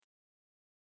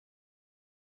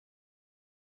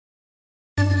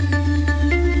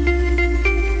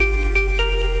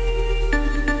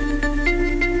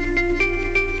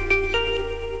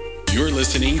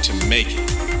Make It,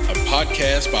 a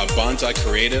podcast by Bonsai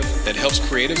Creative that helps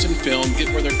creatives in film get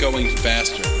where they're going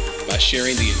faster by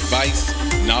sharing the advice,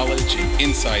 knowledge, and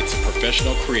insights of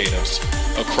professional creatives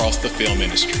across the film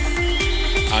industry.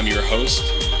 I'm your host,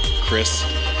 Chris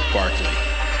Barkley.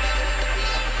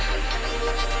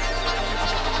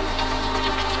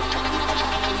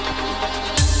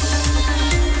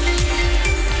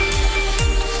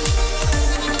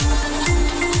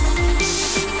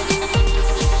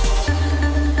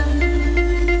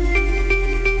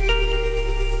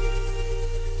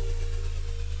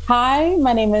 Hi,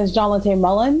 my name is John-Latae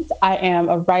Mullins. I am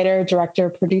a writer, director,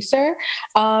 producer.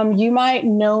 You might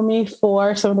know me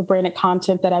for some of the branded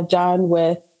content that I've done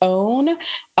with OWN,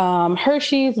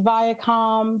 Hershey's,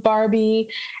 Viacom, Barbie,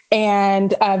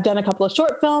 and I've done a couple of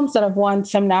short films that have won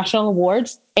some national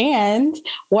awards. And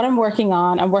what I'm working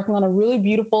on a really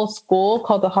beautiful school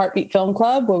called the Heartbeat Film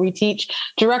Club, where we teach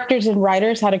directors and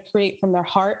writers how to create from their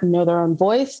heart and know their own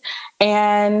voice.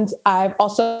 And I've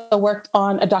also worked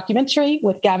on a documentary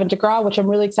with Gavin DeGraw, which I'm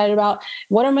really excited about.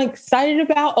 What I'm excited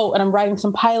about, and I'm writing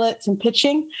some pilots and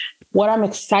pitching. What I'm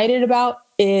excited about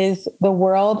is the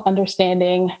world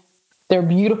understanding their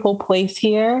beautiful place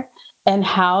here and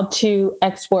how to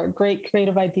export great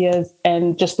creative ideas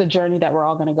and just the journey that we're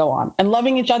all going to go on and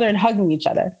loving each other and hugging each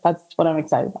other. That's what I'm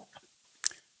excited about.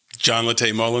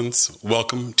 John-Latae Mullins,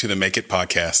 welcome to the Make It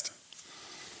podcast.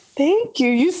 Thank you.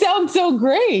 You sound so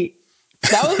great.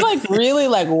 That was really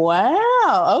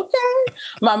wow. Okay.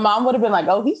 My mom would have been like,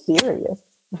 oh, he's serious.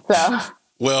 So.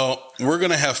 Well, we're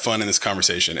going to have fun in this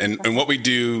conversation. And what we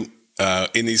do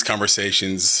in these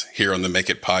conversations here on the Make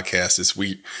It podcast is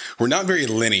we're not very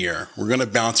linear. We're going to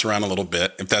bounce around a little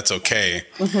bit, if that's okay.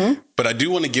 Mm-hmm. But I do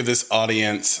want to give this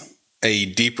audience a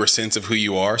deeper sense of who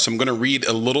you are. So I'm going to read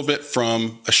a little bit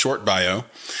from a short bio.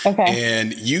 Okay.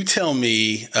 And you tell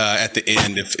me at the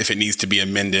end if it needs to be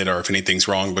amended or if anything's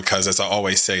wrong, because as I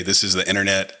always say, this is the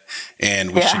internet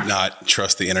and we should not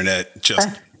trust the internet just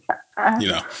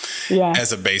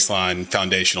as a baseline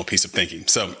foundational piece of thinking.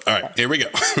 So, all right, here we go.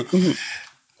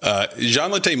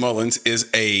 John-Latae Mullins is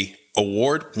a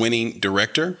award-winning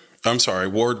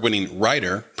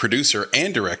writer, producer,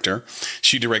 and director.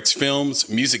 She directs films,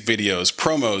 music videos,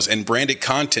 promos, and branded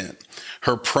content.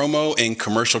 Her promo and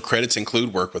commercial credits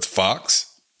include work with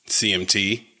Fox,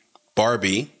 CMT,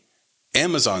 Barbie,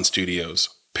 Amazon Studios,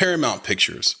 Paramount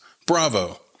Pictures,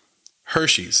 Bravo,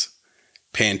 Hershey's,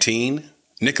 Pantene,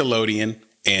 Nickelodeon,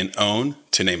 and OWN,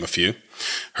 to name a few.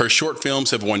 Her short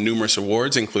films have won numerous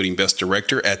awards, including Best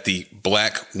Director at the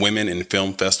Black Women in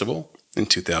Film Festival in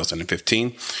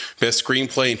 2015, Best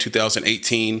Screenplay in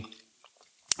 2018,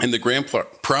 and the Grand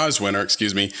Prize winner,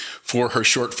 for her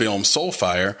short film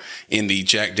Soulfire in the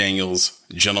Jack Daniel's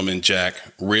Gentleman Jack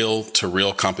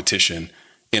Reel-to-Reel competition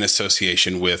in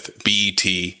association with BET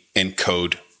and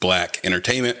Code Black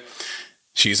Entertainment.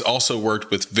 She's also worked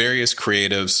with various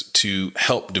creatives to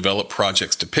help develop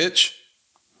projects to pitch.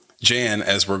 Jan,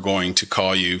 as we're going to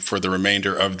call you for the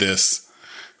remainder of this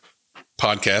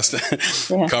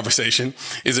podcast conversation,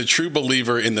 is a true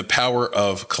believer in the power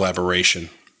of collaboration.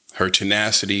 Her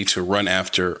tenacity to run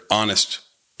after honest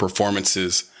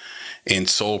performances and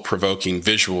soul-provoking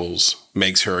visuals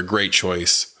makes her a great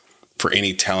choice for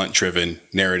any talent-driven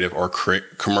narrative or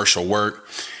commercial work.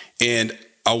 And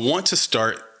I want to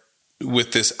start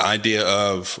with this idea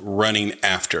of running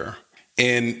after.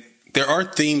 And there are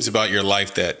themes about your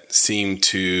life that seem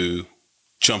to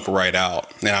jump right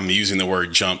out. And I'm using the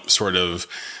word jump sort of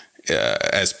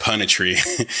as punetry,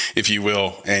 if you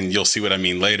will. And you'll see what I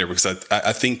mean later, because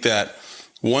I think that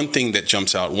one thing that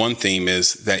jumps out, one theme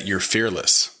is that you're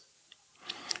fearless.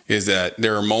 Is that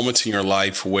there are moments in your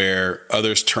life where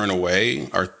others turn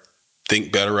away or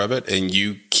think better of it, and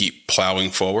you keep plowing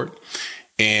forward.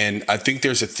 And I think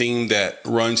there's a theme that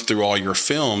runs through all your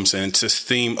films, and it's this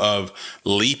theme of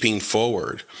leaping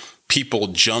forward, people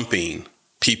jumping,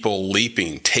 people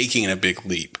leaping, taking a big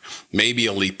leap, maybe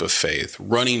a leap of faith,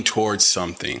 running towards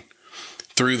something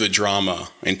through the drama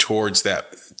and towards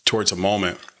a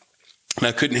moment. And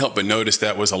I couldn't help but notice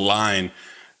that was a line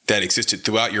that existed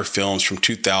throughout your films from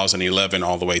 2011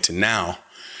 all the way to now.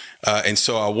 And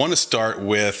so I want to start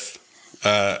with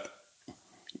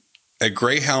a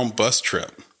Greyhound bus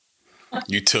trip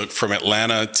you took from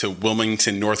Atlanta to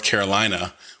Wilmington, North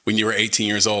Carolina when you were 18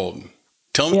 years old.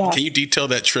 Tell me, can you detail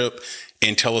that trip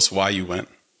and tell us why you went?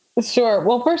 Sure.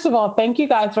 Well, first of all, thank you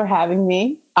guys for having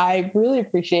me. I really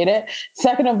appreciate it.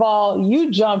 Second of all,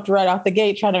 you jumped right off the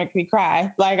gate trying to make me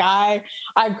cry. I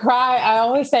cry. I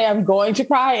always say I'm going to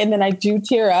cry and then I do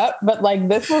tear up, but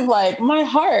this was my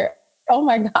heart. oh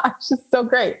my gosh, it's so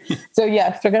great. So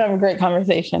yes, we're going to have a great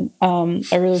conversation. I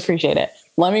really appreciate it.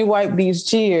 Let me wipe these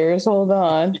tears. Hold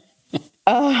on.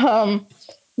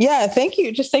 Yeah, thank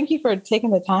you. Just thank you for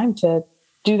taking the time to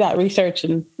do that research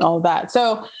and all of that.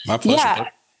 So my pleasure. Yeah,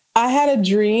 I had a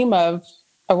dream of,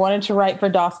 I wanted to write for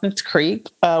Dawson's Creek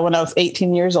when I was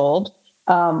 18 years old,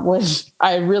 which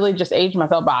I really just aged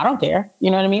myself, but I don't care.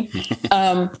 You know what I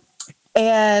mean?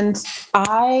 And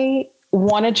I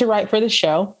wanted to write for the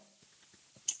show.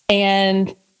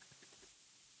 And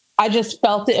I just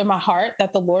felt it in my heart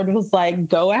that the Lord was like,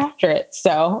 go after it.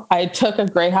 So I took a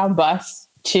Greyhound bus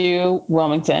to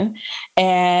Wilmington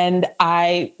and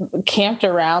I camped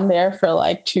around there for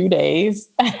like 2 days.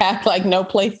 I had like no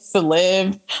place to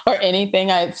live or anything.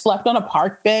 I slept on a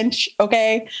park bench.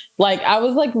 Okay. Like I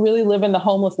was like really living the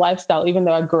homeless lifestyle, even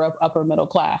though I grew up upper middle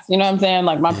class. You know what I'm saying?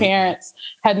 Like my parents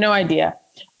had no idea.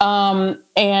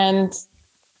 And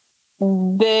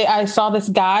I saw this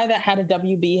guy that had a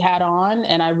WB hat on,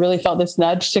 and I really felt this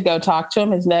nudge to go talk to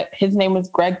him. His name was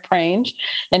Greg Prange,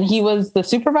 and he was the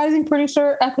supervising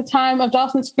producer at the time of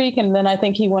Dawson's Creek. And then I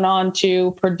think he went on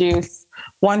to produce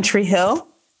One Tree Hill.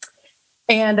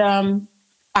 And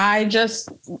I just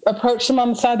approached him on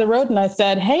the side of the road and I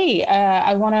said, hey,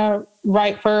 I want to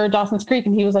write for Dawson's Creek.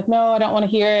 And he was like, no, I don't want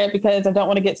to hear it because I don't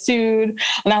want to get sued.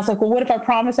 And I was like, well, what if I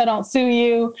promise I don't sue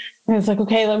you? And he was like,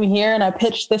 okay, let me hear. And I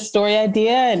pitched this story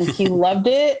idea and he loved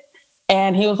it.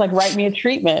 And he was like, write me a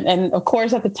treatment. And of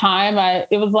course, at the time,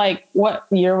 it was like, what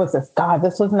year was this? God,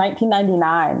 this was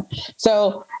 1999.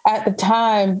 So at the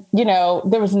time, you know,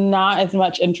 there was not as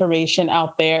much information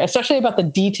out there, especially about the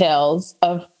details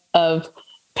of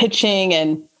pitching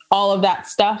and all of that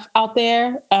stuff out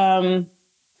there.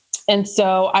 And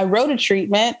so I wrote a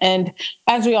treatment. And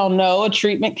as we all know, a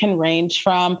treatment can range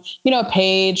from, you know, a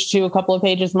page to a couple of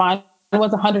pages. Mine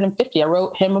was 150. I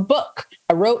wrote him a book.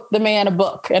 I wrote the man a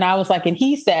book. And I was like, and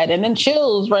he said, and then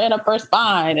chills ran up her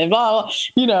spine and blah, blah,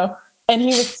 you know. And he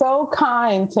was so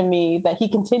kind to me that he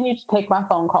continued to take my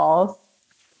phone calls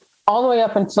all the way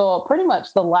up until pretty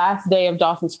much the last day of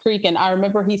Dawson's Creek. And I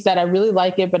remember he said, I really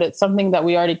like it, but it's something that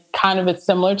we already kind of is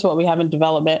similar to what we have in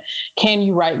development. Can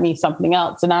you write me something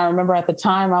else? And I remember at the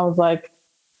time I was like,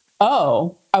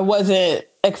 oh, I wasn't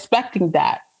expecting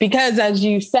that. Because as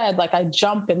you said, like I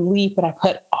jump and leap and I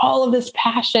put all of this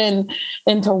passion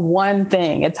into one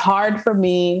thing. It's hard for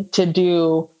me to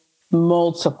do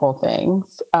multiple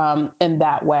things in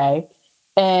that way.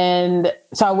 And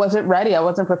so I wasn't ready. I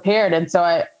wasn't prepared. And so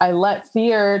I let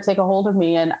fear take a hold of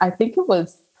me. And I think it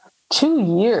was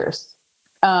 2 years.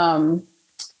 Because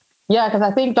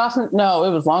I think it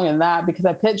was longer than that because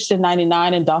I pitched in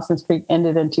 99 and Dawson's Creek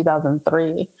ended in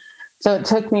 2003. So it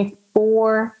took me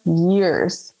 4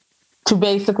 years to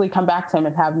basically come back to him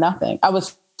and have nothing. I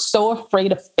was so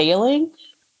afraid of failing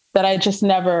that I just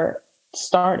never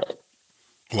started.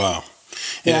 Wow.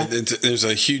 Yeah. There's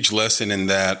a huge lesson in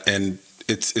that. And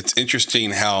it's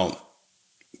interesting how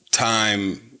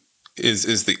time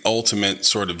is the ultimate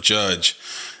sort of judge.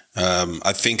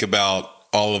 I think about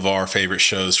all of our favorite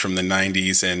shows from the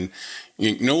 90s, and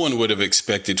no one would have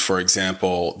expected, for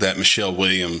example, that Michelle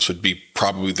Williams would be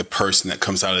probably the person that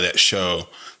comes out of that show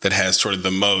that has sort of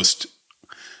the most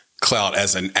clout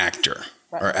as an actor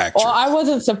or actress. Well, I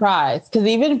wasn't surprised because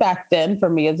even back then for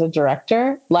me as a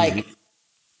director, like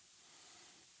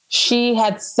she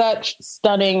had such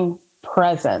stunning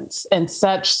presence and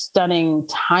such stunning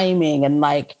timing and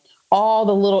like all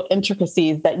the little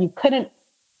intricacies that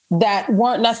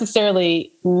weren't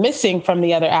necessarily missing from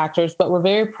the other actors, but were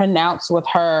very pronounced with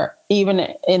her,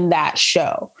 even in that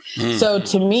show. So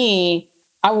to me,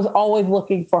 I was always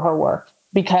looking for her work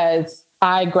because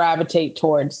I gravitate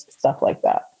towards stuff like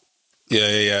that.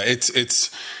 Yeah.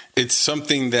 It's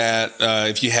something that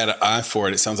if you had an eye for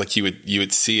it, it sounds like you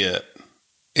would see it.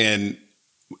 And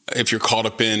if you're caught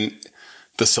up in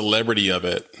the celebrity of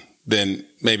it, then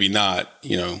maybe not.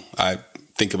 You know, I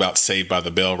think about Saved by the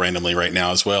Bell randomly right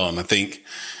now as well. And I think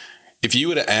if you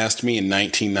would have asked me in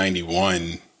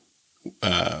 1991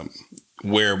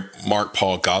 where Mark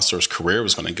Paul Gosselaar's career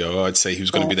was going to go, I'd say he was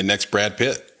going to be the next Brad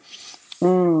Pitt.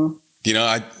 You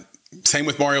know, same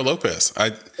with Mario Lopez,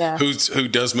 who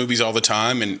does movies all the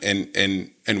time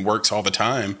and works all the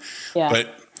time. Yeah.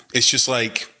 But it's just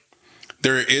like,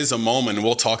 there is a moment, and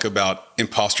we'll talk about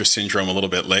imposter syndrome a little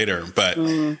bit later, but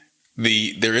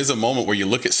there is a moment where you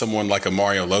look at someone like a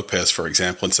Mario Lopez, for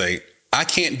example, and say, I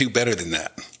can't do better than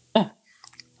that.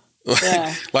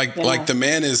 Like the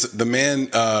man,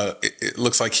 it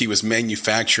looks like he was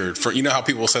manufactured for, you know how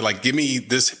people will say, like, give me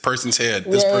this person's head,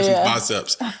 this person's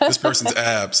biceps, this person's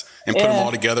abs, and put them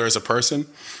all together as a person.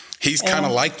 He's kind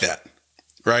of like that.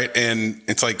 right? And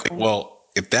it's like, well,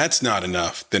 if that's not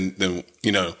enough, then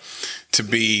to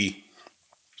be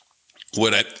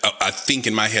what I think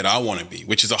in my head I want to be,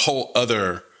 which is a whole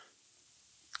other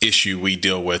issue we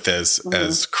deal with as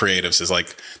creatives, is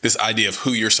like this idea of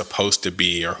who you're supposed to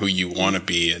be or who you want to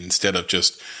be, instead of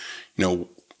just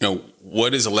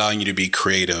what is allowing you to be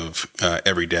creative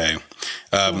every day.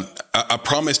 I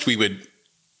promised we would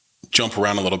jump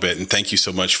around a little bit, and thank you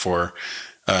so much for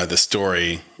the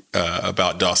story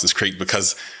about Dawson's Creek,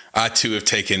 because I too have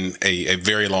taken a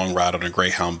very long ride on a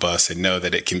Greyhound bus and know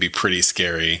that it can be pretty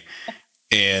scary.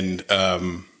 And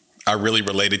I really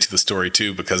related to the story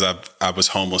too, because I was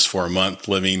homeless for a month,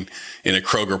 living in a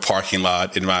Kroger parking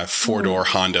lot in my 4-door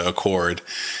Honda Accord.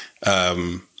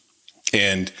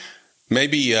 And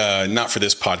maybe not for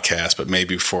this podcast, but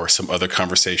maybe for some other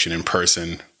conversation in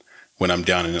person when I'm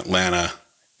down in Atlanta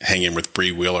hanging with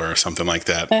Bree Wheeler or something like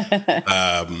that.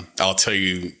 I'll tell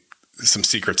you some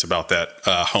secrets about that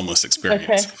homeless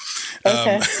experience.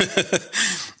 Okay.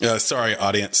 Sorry,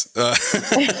 audience.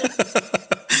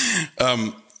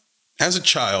 As a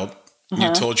child,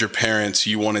 you told your parents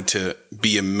you wanted to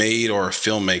be a maid or a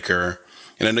filmmaker.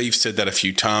 And I know you've said that a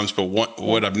few times, but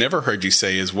what I've never heard you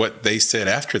say is what they said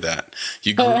after that.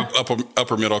 You grew up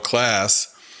upper middle class.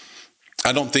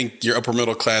 I don't think your upper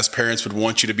middle class parents would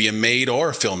want you to be a maid or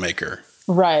a filmmaker.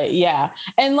 Right. Yeah.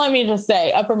 And let me just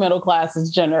say, upper middle class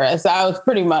is generous. I was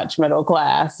pretty much middle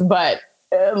class, but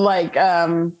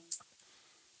well,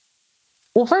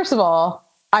 first of all,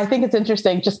 I think it's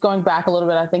interesting, just going back a little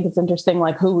bit, I think it's interesting,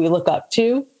 like who we look up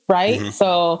to. Right. Mm-hmm.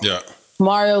 So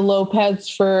Mario Lopez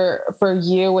for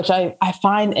you, which I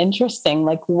find interesting.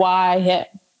 Like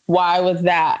why was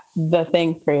that the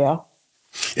thing for you?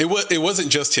 It wasn't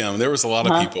just him. There was a lot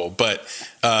of people, but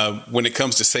when it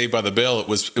comes to Saved by the Bell, it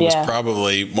was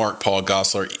probably Mark Paul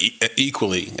Gosselaar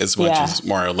equally as much as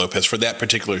Mario Lopez for that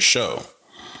particular show.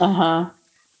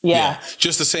 Yeah.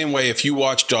 Just the same way, if you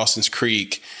watch Dawson's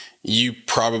Creek, you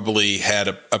probably had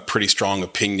a pretty strong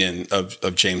opinion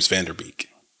of James Van Der Beek.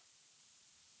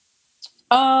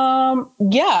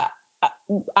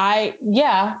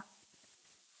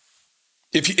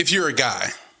 If you're a guy.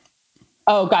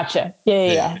 Oh, gotcha.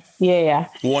 Yeah.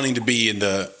 Wanting to be in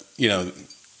the,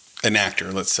 an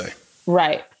actor, let's say.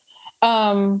 Right.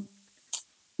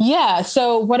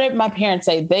 So what did my parents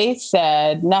say? They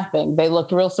said nothing. They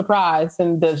looked real surprised,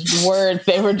 and the words,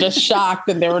 they were just shocked,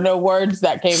 and there were no words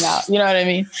that came out. You know what I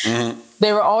mean? Mm-hmm.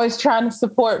 They were always trying to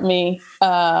support me.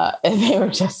 And they were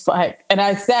just like, and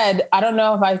I said, I don't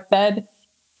know if I said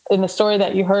in the story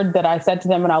that you heard that I said to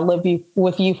them, and I'll live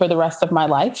with you for the rest of my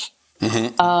life.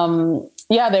 Mm-hmm.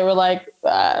 They were like,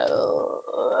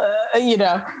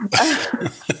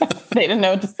 they didn't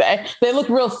know what to say. They looked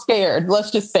real scared.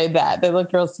 Let's just say that. They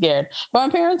looked real scared. But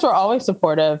my parents were always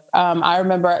supportive. I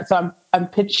remember, so I'm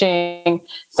pitching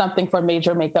something for a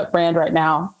major makeup brand right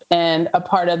now. And a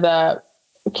part of the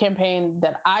campaign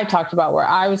that I talked about, where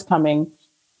I was coming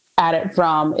at it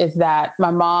from, is that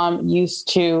my mom used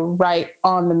to write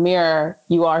on the mirror,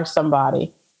 "You are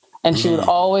somebody." And she would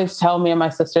always tell me and my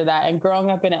sister that. And growing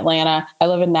up in Atlanta, I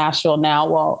live in Nashville now.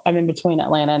 Well, I'm in between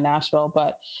Atlanta and Nashville,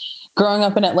 but growing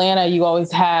up in Atlanta, you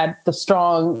always had the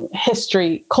strong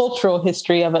cultural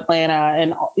history of Atlanta,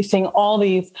 and seeing all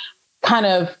these kind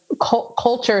of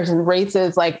cultures and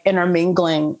races like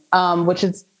intermingling, which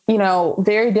is,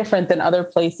 very different than other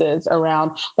places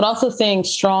around, but also seeing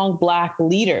strong Black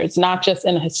leaders, not just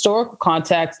in a historical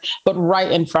context, but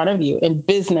right in front of you in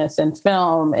business and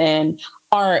film and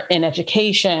art and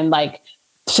education. Like,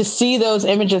 to see those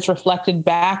images reflected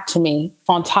back to me,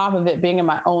 on top of it being in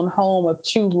my own home of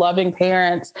two loving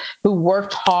parents who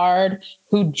worked hard,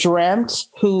 who dreamt,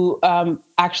 who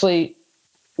actually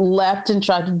left and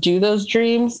tried to do those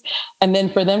dreams. And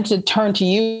then for them to turn to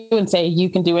you and say, you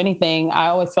can do anything. I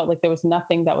always felt like there was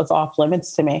nothing that was off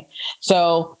limits to me.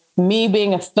 So me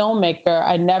being a filmmaker,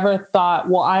 I never thought,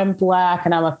 well, I'm Black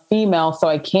and I'm a female, so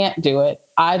I can't do it.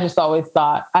 I just always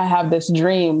thought, I have this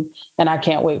dream and I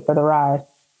can't wait for the ride.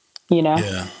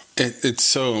 Yeah, it's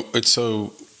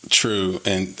so true.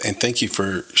 And thank you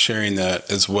for sharing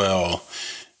that as well.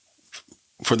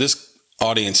 For this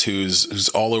audience who's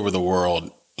all over the world,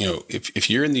 if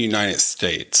you're in the United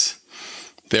States,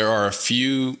 there are a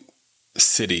few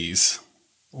cities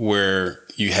where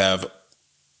you have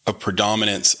a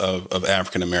predominance of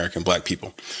African-American Black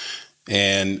people.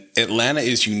 And Atlanta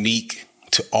is unique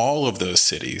to all of those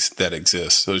cities that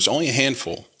exist. So there's only a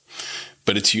handful,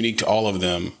 but it's unique to all of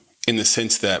them in the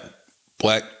sense that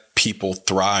Black people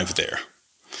thrive there.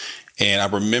 And I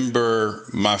remember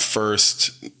my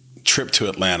first trip to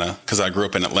Atlanta, because I grew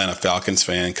up an Atlanta Falcons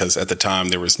fan, because at the time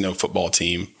there was no football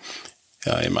team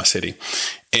in my city.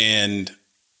 And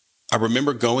I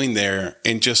remember going there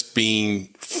and just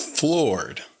being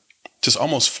floored, just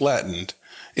almost flattened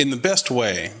in the best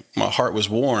way. My heart was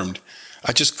warmed.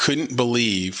 I just couldn't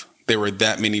believe there were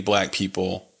that many Black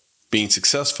people being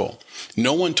successful.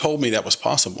 No one told me that was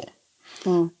possible.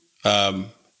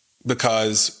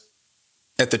 Because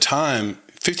at the time,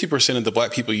 50% of the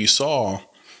Black people you saw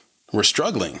were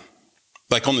struggling.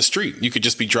 Like on the street, you could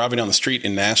just be driving down the street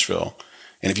in Nashville,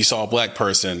 and if you saw a Black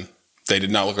person, they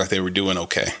did not look like they were doing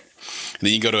okay. And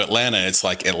then you go to Atlanta, it's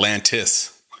like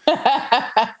Atlantis. Like,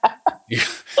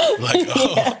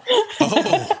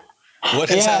 what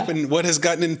has happened? What has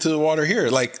gotten into the water here?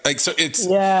 So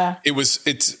it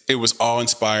was awe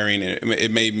inspiring.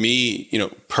 It made me,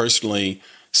 personally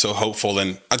so hopeful.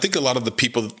 And I think a lot of the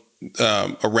people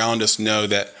around us know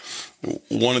that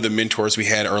one of the mentors we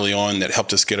had early on that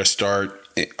helped us get our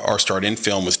start in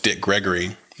film was Dick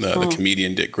Gregory, the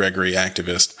comedian Dick Gregory,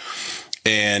 activist.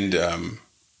 And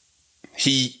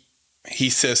he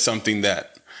says something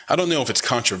that I don't know if it's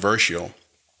controversial,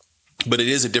 but it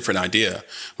is a different idea,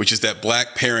 which is that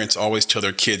Black parents always tell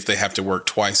their kids they have to work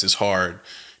twice as hard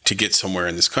to get somewhere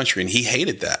in this country. And he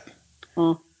hated that.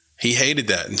 He hated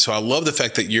that. And so I love the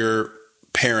fact that your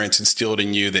parents instilled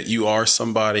in you that you are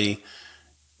somebody,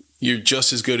 you're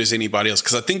just as good as anybody else.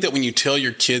 Because I think that when you tell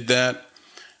your kid that,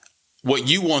 what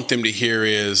you want them to hear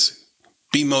is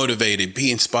be motivated,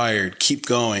 be inspired, keep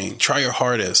going, try your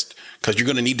hardest, because you're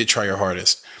going to need to try your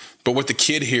hardest. But what the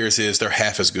kid hears is they're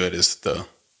half as good as the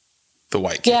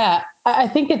white kid. Yeah, I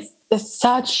think it's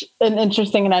such an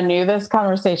interesting, and I knew this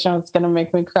conversation was going to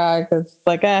make me cry because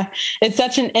it's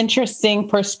such an interesting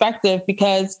perspective,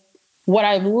 because what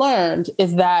I've learned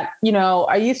is that,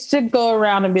 I used to go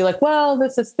around and be like, well,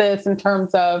 this is this in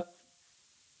terms of,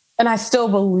 and I still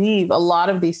believe a lot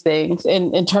of these things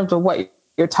in terms of what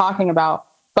you're talking about.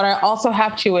 But I also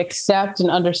have to accept and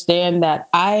understand that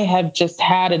I have just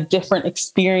had a different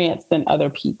experience than other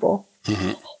people.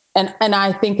 Mm-hmm. And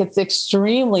I think it's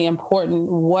extremely important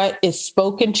what is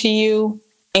spoken to you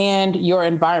and your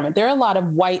environment. There are a lot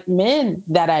of white men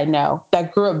that I know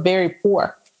that grew up very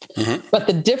poor, but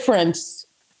the difference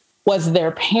was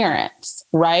their parents,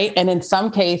 right? And in some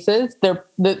cases,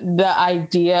 the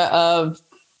idea of,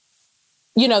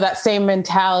 that same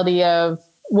mentality of,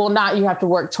 well, not you have to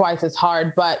work twice as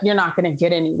hard, but you're not going to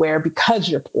get anywhere because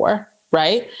you're poor,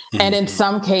 right? Mm-hmm. And in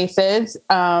some cases,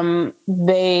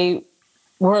 they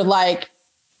were like,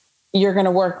 you're going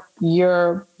to work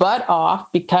your butt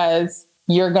off because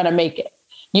you're going to make it.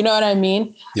 You know what I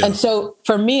mean? Yeah. And so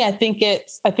for me, I think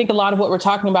a lot of what we're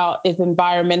talking about is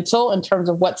environmental in terms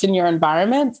of what's in your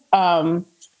environment.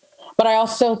 But I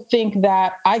also think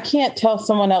that I can't tell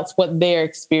someone else what their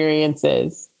experience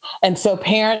is. And so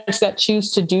parents that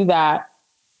choose to do that,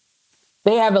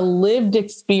 they have a lived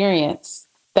experience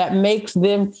that makes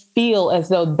them feel as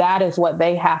though that is what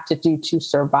they have to do to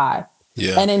survive.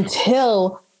 Yeah. And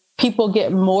until people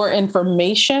get more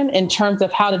information in terms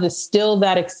of how to distill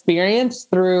that experience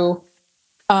through,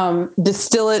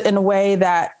 distill it in a way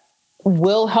that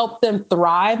will help them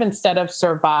thrive instead of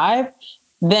survive,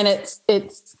 then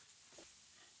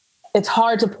it's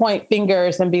hard to point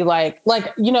fingers and be like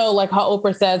how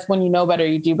Oprah says, when you know better,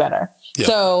 you do better. Yeah.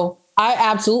 So I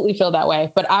absolutely feel that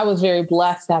way, but I was very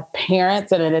blessed to have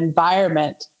parents and an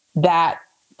environment that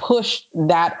pushed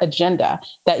that agenda,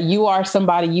 that you are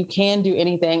somebody, you can do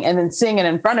anything. And then seeing it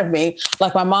in front of me,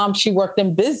 like my mom, she worked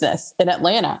in business in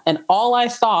Atlanta. And all I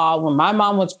saw when my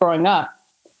mom was growing up,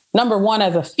 number one,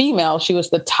 as a female, she was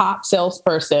the top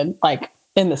salesperson,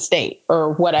 in the state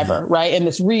or whatever, right? In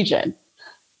this region.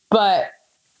 But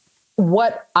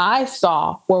what I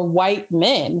saw were white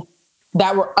men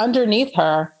that were underneath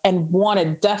her and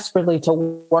wanted desperately to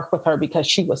work with her because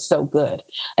she was so good.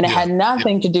 And it had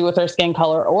nothing to do with her skin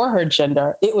color or her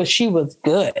gender. It was, she was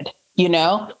good,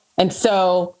 And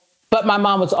so, but my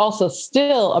mom was also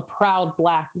still a proud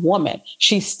Black woman.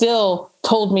 She still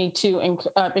told me to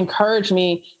encourage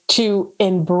me to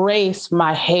embrace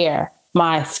my hair,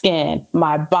 my skin,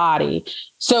 my body.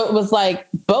 So it was like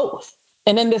both.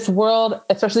 And in this world,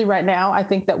 especially right now, I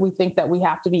think that we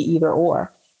have to be either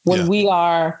or, when we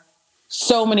are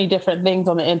so many different things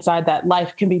on the inside, that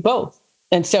life can be both.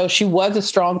 And so she was a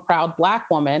strong, proud Black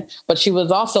woman, but she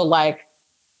was also like,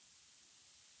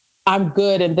 I'm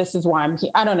good. And this is why I'm here.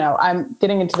 I don't know. I'm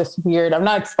getting into this weird, I'm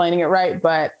not explaining it right,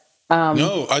 but.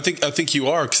 No, I think you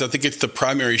are, because I think it's the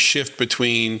primary shift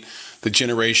between the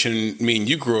generation me and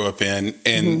you grew up in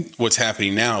and what's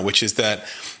happening now, which is that,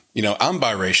 I'm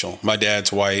biracial. My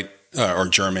dad's white or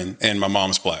German, and my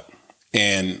mom's Black,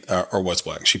 or was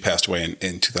Black. She passed away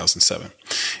in 2007.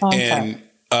 Okay.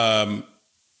 And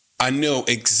I know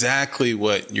exactly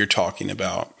what you're talking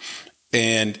about.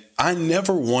 And I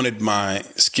never wanted my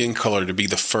skin color to be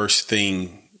the first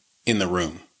thing in the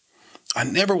room. I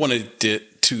never wanted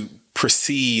it to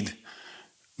precede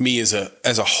me as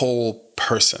a whole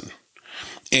person.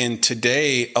 And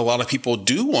today, a lot of people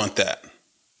do want that.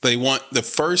 They want the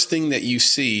first thing that you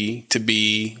see to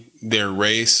be their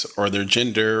race or their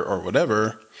gender or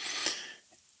whatever.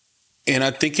 And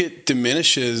I think it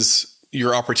diminishes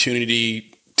your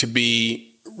opportunity to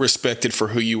be respected for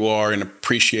who you are and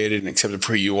appreciated and accepted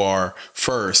for who you are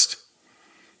first,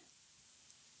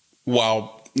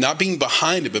 while not being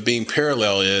behind it, but being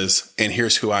parallel is, and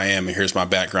here's who I am, and here's my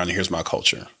background, and here's my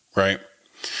culture, right?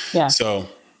 Yeah. So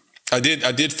I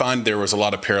did find there was a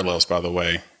lot of parallels, by the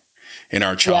way, in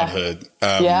our childhood.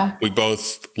 We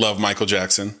both love Michael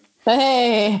Jackson.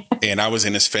 Hey. And I was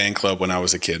in his fan club when I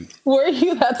was a kid. Were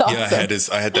you? That's awesome. Yeah,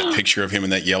 I had that picture of him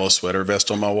in that yellow sweater vest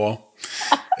on my wall.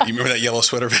 You remember that yellow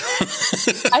sweater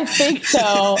vest? I think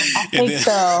so. That's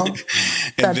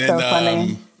so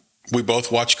funny. We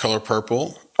both watched Color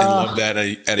Purple and loved that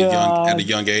at a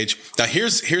young age. Now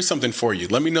here's something for you.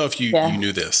 Let me know if you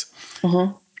knew this.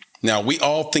 Mm-hmm. Now we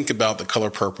all think about The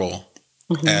Color Purple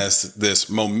as this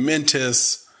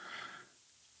momentous,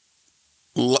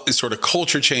 sort of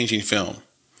culture-changing film.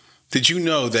 Did you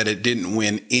know that it didn't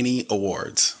win any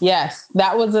awards? Yes,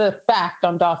 that was a fact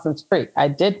on Dawson's Creek. I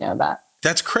did know that.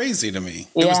 That's crazy to me.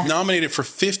 Yeah. It was nominated for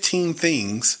 15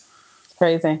 things.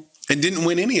 Crazy. And didn't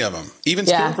win any of them. Even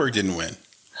Spielberg didn't win.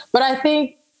 But I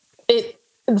think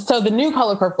so the new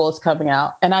Color Purple is coming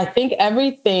out. And I think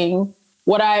everything,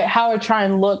 how I try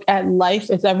and look at life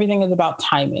is everything is about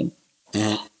timing.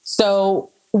 Mm-hmm.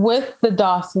 So with the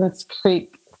Dawson's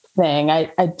Creek thing, I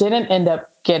didn't end up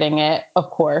getting it, of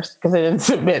course, because I didn't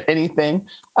submit anything.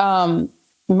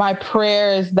 My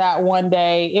prayer is that one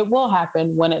day it will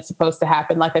happen when it's supposed to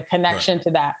happen, like a connection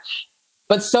to that.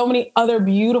 But so many other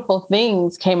beautiful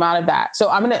things came out of that. So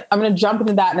I'm gonna jump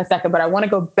into that in a second, but I want to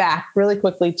go back really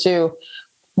quickly to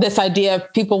this idea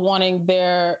of people wanting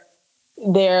their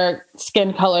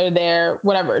skin color, their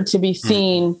whatever, to be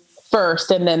seen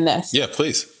first, and then this. Yeah,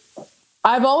 please.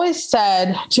 I've always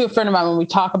said to a friend of mine when we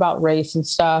talk about race and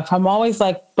stuff, I'm always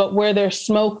like, but where there's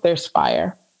smoke, there's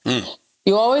fire.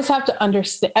 You always have to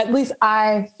understand, at least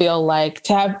I feel like,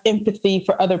 to have empathy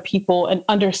for other people and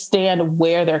understand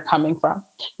where they're coming from.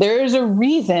 There is a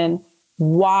reason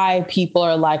why people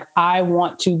are like, I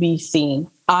want to be seen.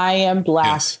 I am Black.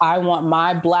 Yes. I want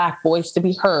my Black voice to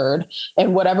be heard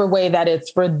in whatever way that is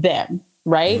for them,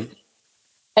 right? Mm-hmm.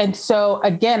 And so,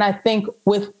 again, I think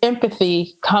with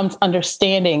empathy comes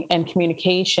understanding and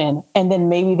communication, and then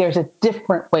maybe there's a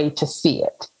different way to see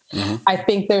it. Mm-hmm. I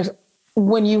think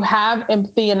when you have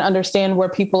empathy and understand where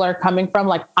people are coming from,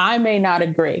 like I may not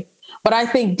agree, but I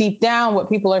think deep down what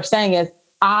people are saying is,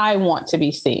 I want to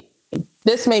be seen.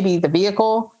 This may be the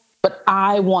vehicle, but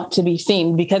I want to be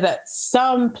seen, because at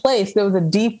some place there was a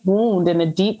deep wound and a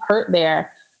deep hurt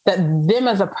there that them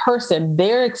as a person,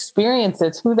 their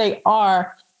experiences, who they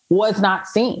are, was not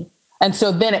seen. And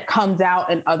so then it comes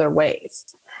out in other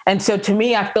ways. And so to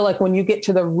me, I feel like when you get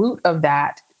to the root of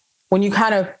that, when you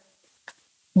kind of,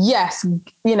 yes,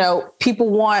 people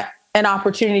want an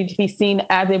opportunity to be seen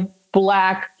as a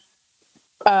Black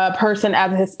person,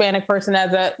 as a Hispanic person,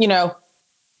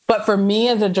 but for me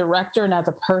as a director and as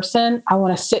a person, I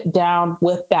want to sit down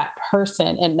with that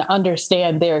person and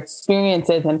understand their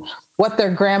experiences and what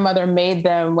their grandmother made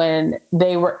them when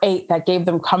they were 8 that gave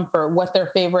them comfort, what their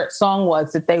favorite song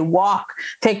was, that they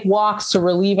take walks to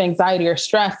relieve anxiety or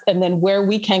stress, and then where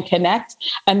we can connect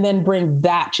and then bring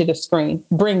that to the screen,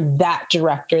 bring that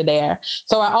director there.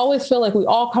 So I always feel like we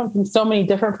all come from so many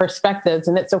different perspectives,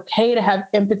 and it's okay to have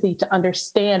empathy to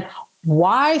understand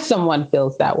why someone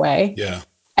feels that way. Yeah.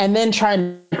 And then try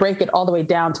and break it all the way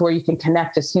down to where you can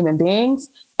connect as human beings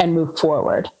and move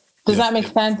forward. Does that make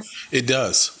sense? It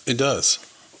does. It does.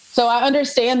 So I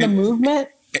understand the movement.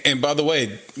 And by the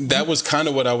way, that was kind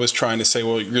of what I was trying to say.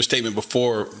 Well, your statement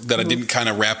before that I didn't kind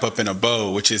of wrap up in a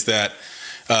bow, which is that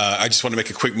I just want to make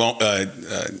a quick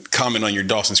comment on your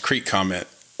Dawson's Creek comment.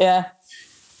 Yeah.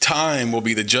 Time will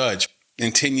be the judge.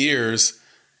 In 10 years,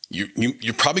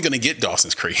 you're probably going to get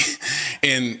Dawson's Creek.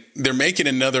 And they're making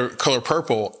another Color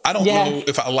Purple. I don't know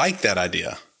if I like that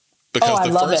idea. Because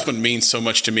the first one means so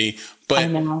much to me, but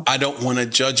I don't want to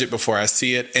judge it before I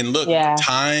see it. And look,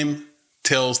 time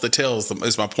tells the tales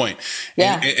is my point.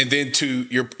 Yeah. And then to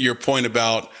your point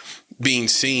about being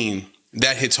seen,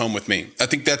 that hits home with me. I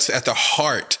think that's at the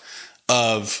heart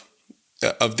of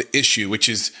the issue, which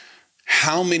is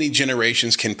how many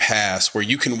generations can pass where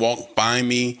you can walk by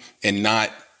me and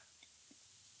not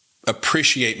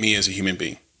appreciate me as a human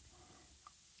being.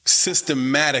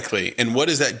 systematically. And what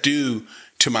does that do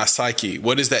to my psyche?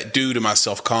 What does that do to my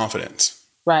self-confidence?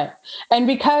 Right. And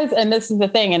this is the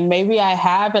thing, and maybe I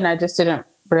have, and I just didn't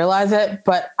realize it,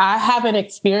 but I haven't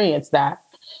experienced that.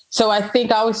 So I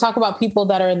think I always talk about people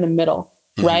that are in the middle,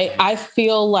 right? I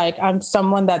feel like I'm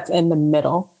someone that's in the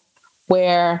middle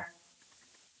where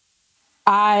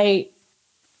I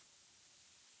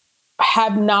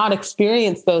have not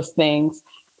experienced those things,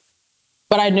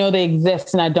 but I know they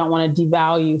exist and I don't want to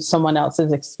devalue someone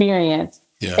else's experience.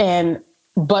 Yeah.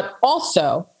 But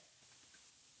also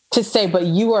to say, but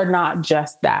you are not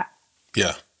just that.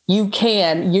 Yeah. You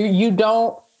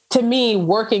don't, to me,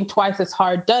 working twice as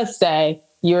hard does say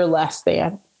you're less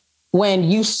than when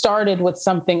you started with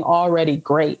something already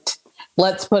great.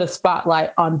 Let's put a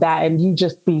spotlight on that and you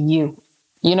just be you.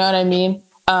 You know what I mean?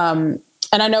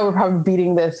 And I know we're probably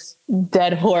beating this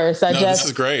dead horse. This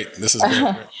is great. This is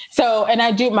great. So, and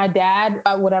I do, my dad,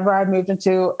 whenever I moved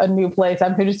into a new place, I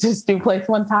moved to this new place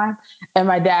one time, and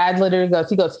my dad literally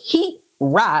goes, heat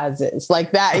rises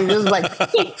like that. He just like,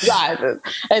 heat rises.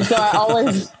 And so I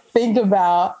always think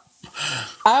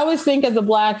as a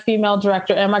Black female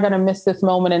director, am I going to miss this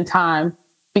moment in time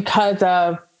because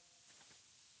of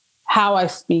how I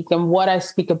speak and what I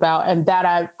speak about, and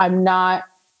that I'm not,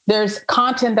 there's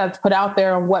content that's put out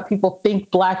there on what people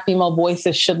think Black female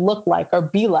voices should look like or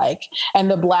be like, and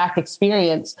the Black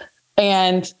experience.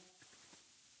 And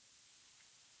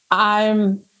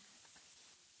I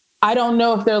don't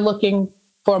know if they're looking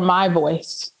for my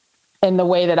voice in the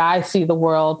way that I see the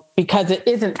world, because it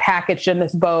isn't packaged in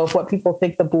this bow of what people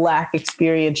think the Black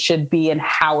experience should be and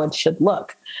how it should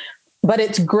look. But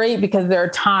it's great because there are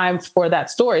times for that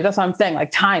story. That's what I'm saying,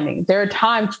 like timing. There are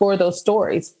times for those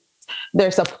stories.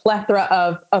 There's a plethora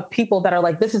of people that are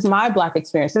like, this is my Black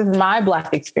experience. This is my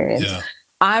Black experience. Yeah.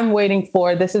 I'm waiting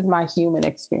for, this is my human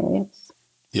experience.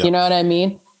 Yeah. You know what I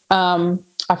mean?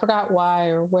 I forgot why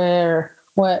or where,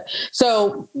 what.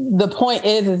 So the point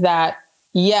is that,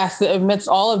 yes, amidst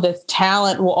all of this,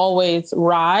 talent will always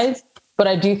rise, but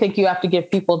I do think you have to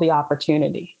give people the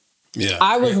opportunity. Yeah.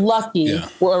 I was lucky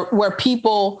where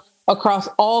people across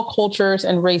all cultures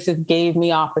and races gave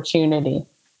me opportunity.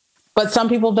 But some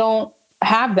people don't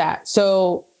have that.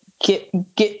 So get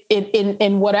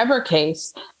in whatever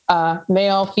case,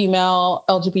 male, female,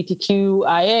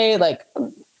 LGBTQIA, like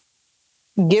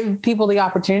give people the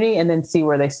opportunity and then see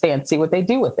where they stand, see what they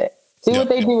do with it. What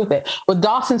they do with it. With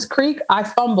Dawson's Creek, I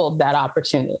fumbled that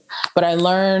opportunity, but I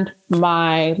learned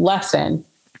my lesson.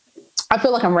 I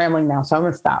feel like I'm rambling now, so I'm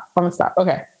going to stop.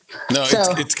 Okay. No,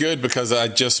 it's good because I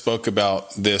just spoke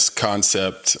about this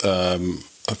concept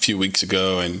a few weeks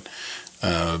ago and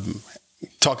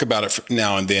talk about it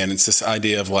now and then. It's this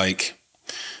idea of like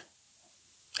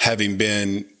having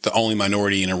been the only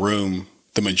minority in a room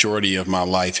the majority of my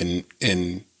life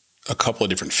in a couple of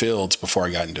different fields before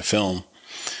I got into film.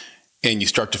 And you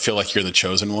start to feel like you're the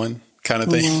chosen one kind of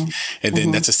thing. Mm-hmm. And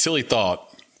then that's a silly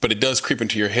thought, but it does creep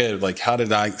into your head. Like, how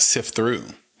did I sift through?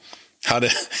 How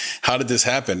did this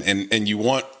happen? And you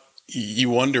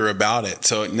wonder about it.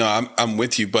 So no, I'm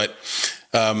with you. But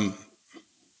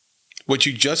what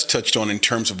you just touched on in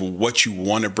terms of what you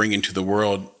want to bring into the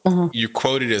world, you're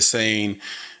quoted as saying,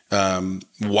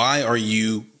 why are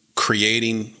you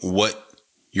creating what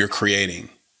you're creating?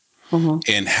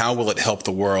 And how will it help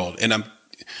the world? And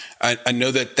I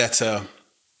know that's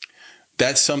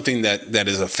something that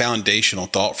is a foundational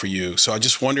thought for you. So I'm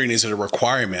just wondering, is it a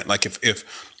requirement? Like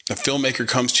if a filmmaker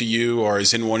comes to you or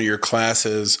is in one of your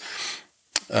classes,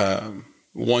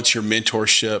 wants your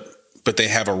mentorship, but they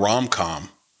have a rom-com,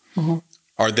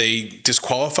 are they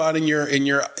disqualified in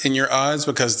your eyes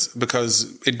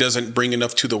because it doesn't bring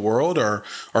enough to the world, or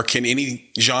can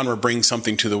any genre bring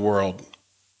something to the world?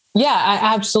 Yeah,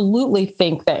 I absolutely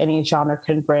think that any genre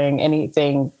can bring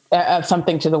anything of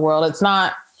something to the world. It's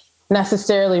not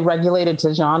necessarily regulated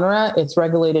to genre. It's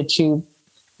regulated to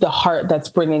the heart that's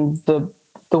bringing the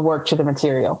work to the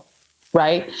material,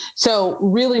 right? So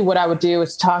really what I would do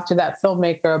is talk to that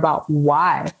filmmaker about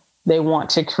why they want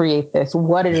to create this,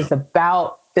 what it is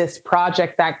about this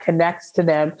project that connects to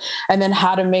them, and then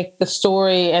how to make the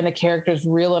story and the characters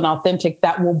real and authentic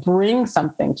that will bring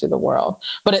something to the world.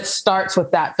 But it starts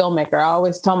with that filmmaker. I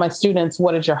always tell my students,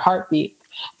 what is your heartbeat?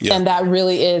 Yeah. And that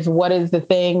really is, what is the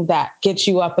thing that gets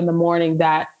you up in the morning,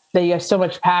 that you have so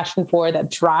much passion for, that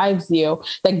drives you,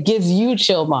 that gives you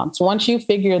chill bumps. Once you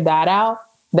figure that out,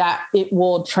 that it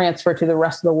will transfer to the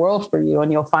rest of the world for you,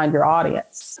 and you'll find your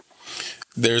audience.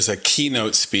 There's a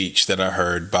keynote speech that I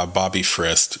heard by Bobby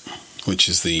Frist, which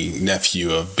is the nephew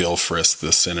of Bill Frist,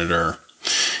 the senator.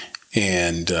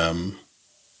 And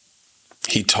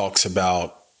he talks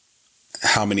about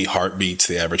how many heartbeats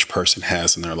the average person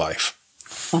has in their life.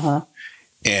 Uh-huh.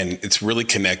 And it's really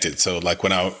connected. So like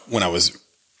when I was,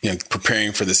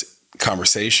 preparing for this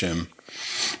conversation,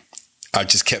 I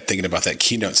just kept thinking about that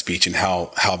keynote speech and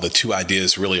how the two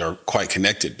ideas really are quite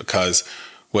connected, because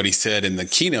what he said in the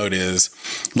keynote is,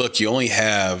 look, you only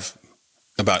have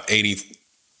about 80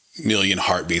 million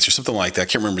heartbeats or something like that. I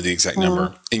can't remember the exact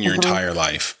number in your entire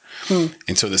life.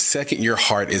 And so the second your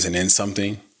heart isn't in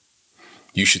something,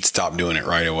 you should stop doing it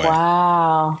right away.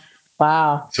 Wow.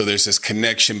 So there's this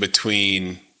connection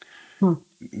between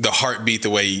the heartbeat, the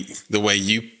way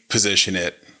you position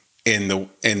it, and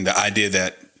the idea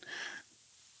that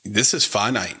this is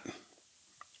finite.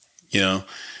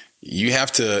 You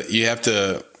have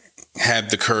to have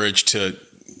the courage to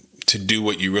do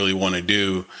what you really want to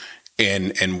do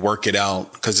and work it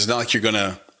out, because it's not like you're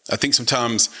gonna. I think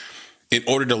sometimes in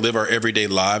order to live our everyday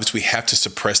lives, we have to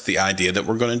suppress the idea that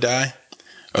we're going to die.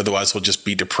 Otherwise, we'll just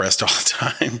be depressed all the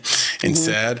time and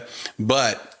sad.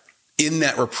 But in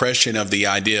that repression of the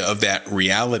idea of that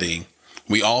reality,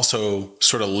 we also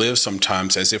sort of live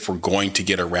sometimes as if we're going to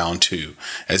get around to,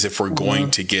 as if we're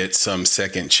going to get some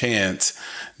second chance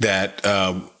that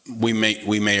we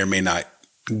may or may not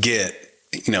get,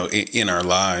 in our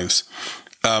lives.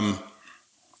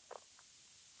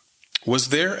 Was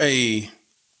there a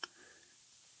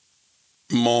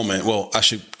moment? Well, I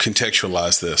should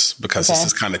contextualize this because this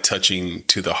is kind of touching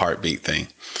to the heartbeat thing.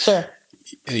 Sure.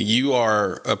 You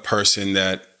are a person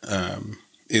that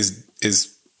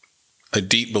is a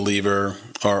deep believer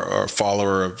or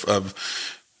follower of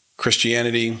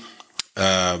Christianity,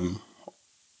 of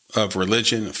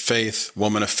religion, of faith,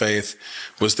 woman of faith.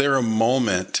 Was there a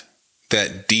moment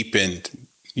that deepened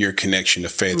your connection to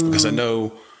faith? Because I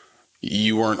know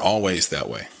you weren't always that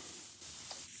way.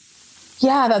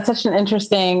 Yeah, that's such an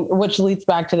interesting, which leads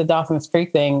back to the Dawson's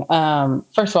Creek thing.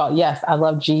 First of all, yes, I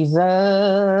love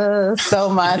Jesus so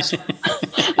much.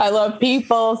 I love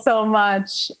people so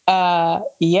much.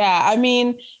 I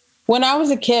mean, when I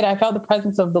was a kid, I felt the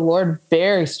presence of the Lord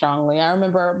very strongly. I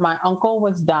remember my uncle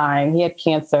was dying. He had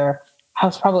cancer. I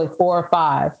was probably 4 or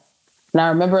 5. And I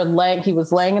remember he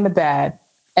was laying in the bed.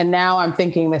 And now I'm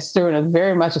thinking this through, and it's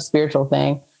very much a spiritual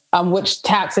thing, which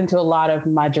taps into a lot of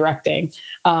my directing.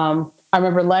 I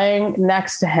remember laying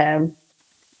next to him,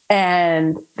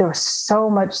 and there was so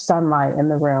much sunlight in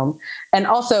the room. And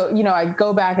also, I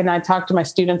go back and I talk to my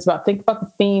students think about the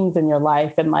themes in your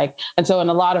life. And so in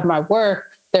a lot of my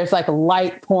work, there's like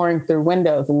light pouring through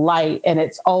windows, light. And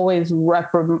it's always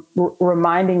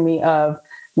reminding me of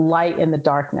light in the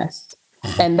darkness.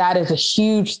 And that is a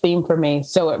huge theme for me.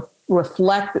 So it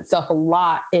reflects itself a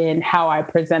lot in how I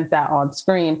present that on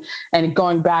screen, and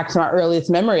going back to my earliest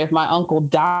memory of my uncle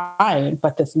dying,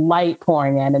 but this light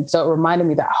pouring in. And so it reminded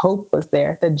me that hope was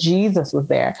there, that Jesus was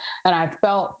there. And I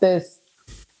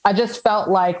just felt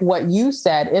like what you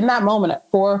said in that moment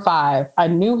at 4 or 5, I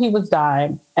knew he was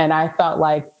dying. And I felt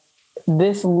like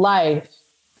this life,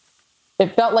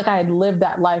 it felt like I had lived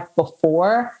that life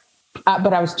before,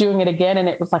 but I was doing it again. And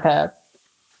it was like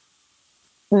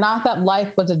not that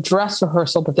life was a dress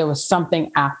rehearsal, but there was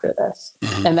something after this,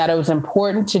 and that it was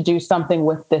important to do something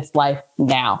with this life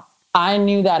now. I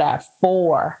knew that at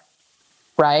 4,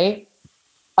 right?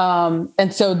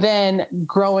 And so then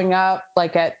growing up, I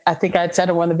think I'd said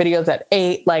in one of the videos at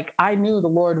 8, I knew the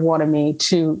Lord wanted me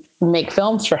to make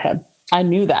films for him. I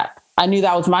knew that. I knew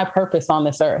that was my purpose on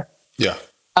this earth. Yeah.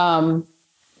 But,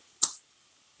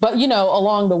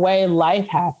 along the way, life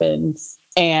happens.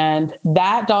 And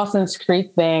that Dawson's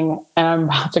Creek thing, and I'm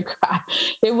about to cry,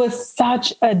 it was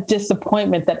such a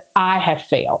disappointment that I had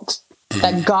failed,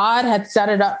 that God had set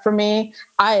it up for me.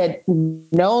 I had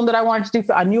known that I wanted to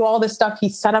do, I knew all this stuff. He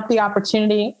set up the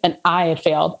opportunity, and I had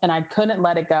failed, and I couldn't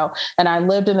let it go. And I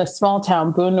lived in a small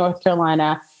town, Boone, North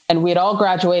Carolina, and we had all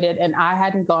graduated, and I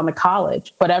hadn't gone to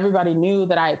college, but everybody knew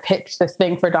that I had pitched this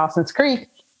thing for Dawson's Creek.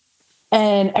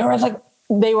 And everyone's like,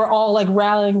 they were all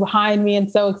rallying behind me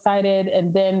and so excited.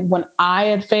 And then when I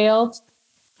had failed,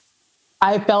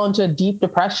 I fell into a deep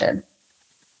depression.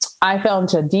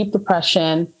 And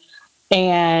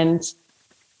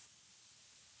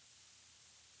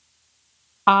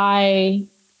my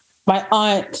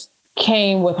aunt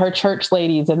came with her church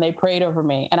ladies, and they prayed over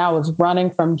me, and I was running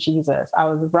from Jesus. I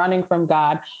was running from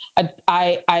God.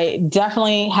 I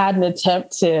definitely had an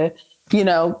attempt to,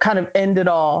 kind of end it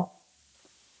all.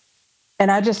 And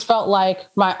I just felt like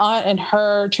my aunt and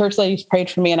her church ladies prayed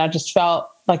for me. And I just felt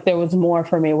like there was more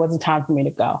for me. It wasn't time for me to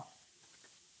go.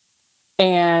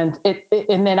 And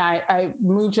and then I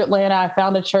moved to Atlanta. I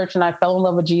found a church, and I fell in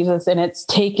love with Jesus. And it's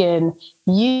taken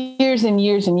years and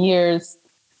years and years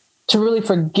to really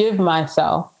forgive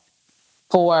myself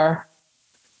for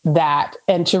that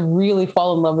and to really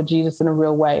fall in love with Jesus in a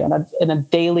real way, in a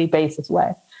daily basis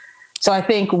way. So I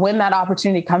think when that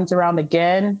opportunity comes around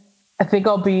again, I think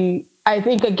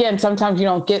again, sometimes you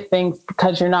don't get things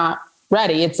because you're not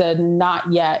ready. It's a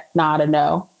not yet, not a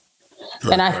no.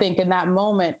 Right, and I think in that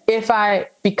moment,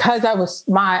 because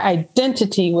my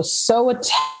identity was so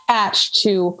attached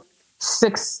to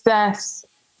success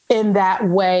in that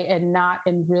way and not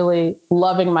in really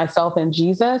loving myself in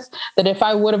Jesus, that if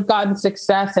I would have gotten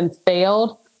success and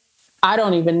failed, I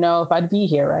don't even know if I'd be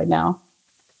here right now.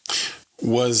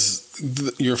 Was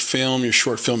your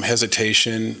short film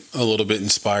Hesitation, a little bit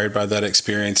inspired by that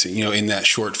experience? You know, in that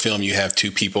short film, you have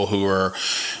two people who are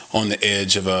on the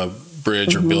edge of a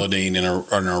bridge or building and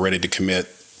are ready to commit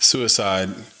suicide,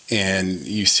 and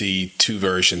you see two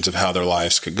versions of how their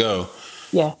lives could go.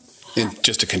 Yeah. And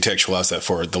just to contextualize that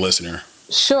for the listener.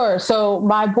 Sure. So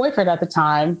my boyfriend at the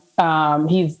time,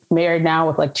 he's married now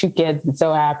with like 2 kids and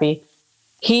so happy.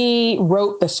 He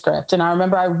wrote the script, and I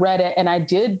remember I read it and I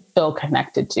did feel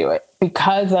connected to it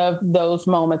because of those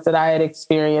moments that I had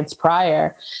experienced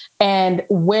prior. And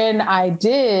when I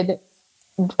did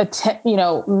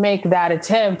make that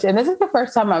attempt, and this is the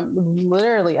first time I'm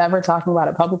literally ever talking about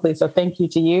it publicly. So thank you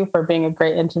to you for being a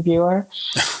great interviewer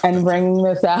and bringing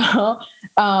this out.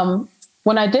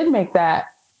 When I did make that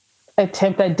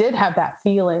attempt, I did have that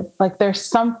feeling like there's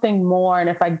something more. And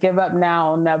if I give up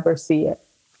now, I'll never see it.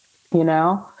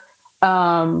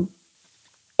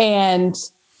 And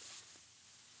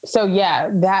so, yeah,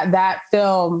 that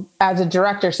film as a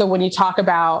director. So when you talk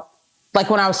about, like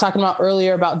when I was talking about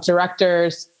earlier about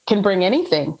directors can bring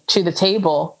anything to the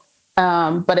table,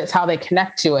 but it's how they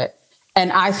connect to it.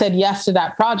 And I said yes to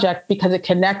that project because it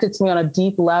connected to me on a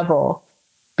deep level,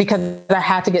 because I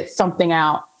had to get something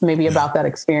out maybe about that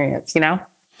experience,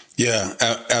 Yeah,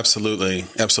 absolutely.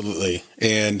 Absolutely.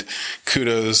 And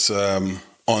kudos,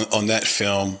 on that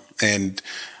film. And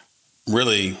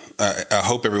really, I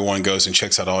hope everyone goes and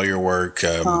checks out all your work.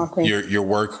 Your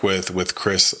work with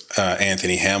Chris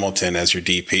Anthony Hamilton as your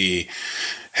DP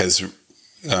has,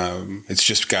 it's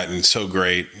just gotten so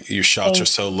great. Your shots are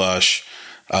so lush.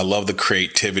 I love the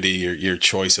creativity, your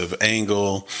choice of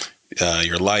angle,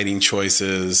 your lighting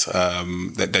choices,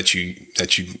 that you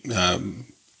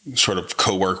sort of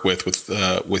co-work with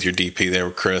your DP there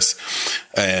with Chris.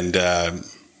 And,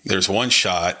 there's one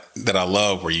shot that I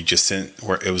love where you just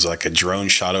where it was like a drone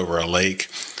shot over a lake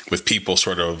with people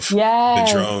the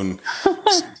drone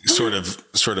sort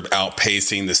of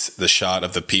outpacing the shot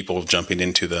of the people jumping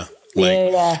into the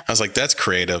lake. Yeah. I was like, that's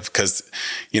creative, because,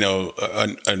 a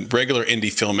regular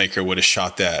indie filmmaker would have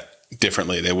shot that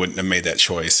differently. They wouldn't have made that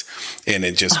choice. And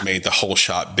it just made the whole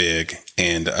shot big.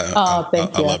 And I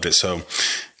loved it. So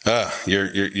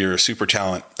you're a super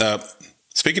talent.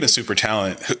 Speaking of super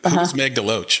talent, who's Meg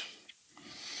DeLoach?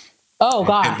 Oh,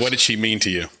 gosh. And what did she mean to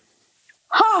you?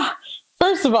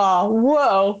 First of all,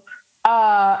 whoa.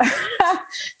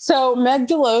 So Meg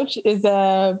DeLoach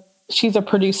she's a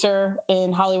producer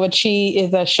in Hollywood. She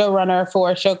is a showrunner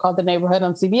for a show called The Neighborhood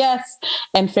on CBS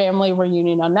and Family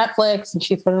Reunion on Netflix. And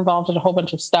she's been involved in a whole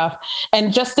bunch of stuff.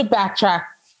 And just to backtrack,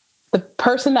 the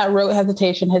person that wrote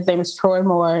Hesitation, his name is Troy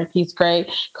Moore. He's great.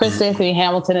 Chris Anthony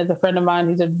Hamilton is a friend of mine.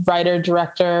 He's a writer,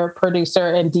 director, producer,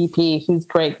 and DP. He's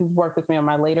great. He's worked with me on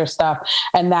my later stuff.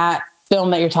 And that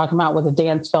film that you're talking about was a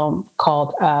dance film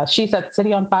called She Set the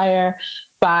City on Fire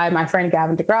by my friend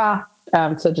Gavin DeGraw.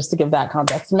 So just to give that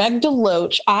context, Meg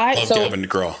DeLoach. Gavin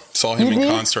DeGraw. Saw him in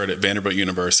concert at Vanderbilt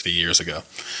University years ago.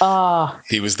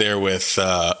 He was there with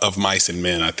Of Mice and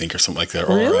Men, I think, or something like that.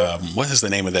 Really? Or what is the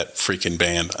name of that freaking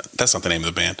band? That's not the name of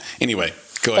the band. Anyway,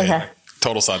 go ahead. Okay.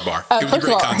 Total sidebar. It was a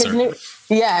great concert.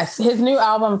 His new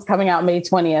album's coming out May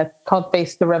 20th called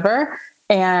Face the River,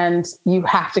 and you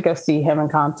have to go see him in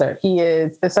concert. He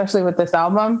is, especially with this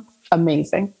album,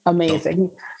 amazing.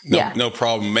 No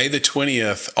problem. May the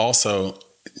 20th, also,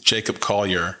 Jacob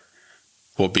Collier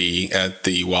will be at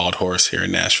the Wild Horse here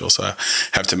in Nashville. So I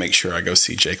have to make sure I go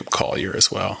see Jacob Collier as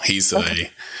well. He's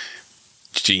a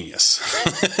genius.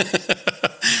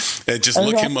 Just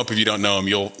look him up if you don't know him.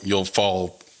 You'll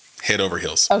fall head over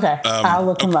heels. Okay. I'll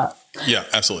look him up. Yeah,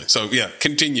 absolutely. So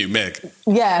continue, Meg.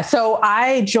 Yeah. So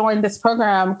I joined this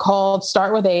program called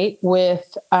Start with 8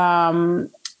 with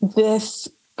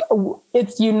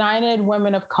it's United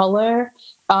Women of Color.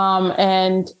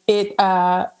 And it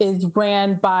is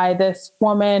ran by this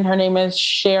woman. Her name is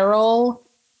Cheryl.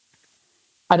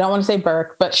 I don't want to say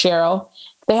Burke, but Cheryl.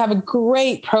 They have a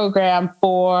great program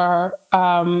for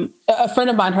a friend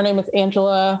of mine. Her name is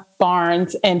Angela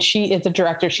Barnes, and she is a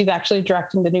director. She's actually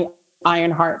directing the new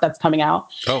Ironheart that's coming out.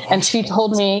 Oh, awesome. And she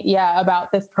told me,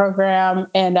 about this program.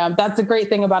 And that's a great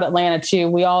thing about Atlanta too.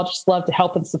 We all just love to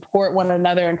help and support one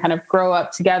another and kind of grow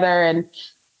up together. And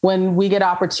when we get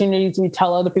opportunities, we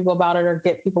tell other people about it or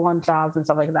get people on jobs and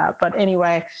stuff like that. But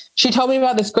anyway, she told me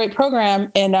about this great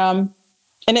program, and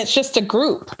it's just a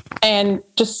group and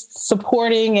just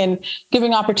supporting and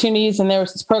giving opportunities. And there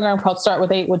was this program called Start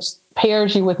With 8, which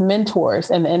pairs you with mentors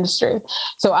in the industry.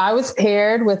 So I was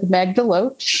paired with Meg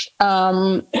Deloach,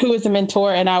 who is a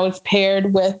mentor, and I was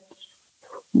paired with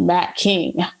Matt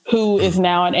King, who is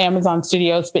now at Amazon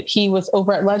Studios, but he was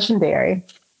over at Legendary.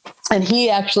 And he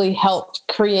actually helped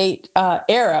create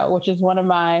Arrow, which is one of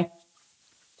my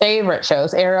favorite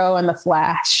shows, Arrow and The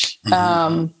Flash.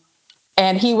 Mm-hmm.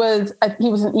 And he was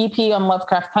an EP on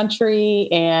Lovecraft Country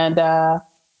and that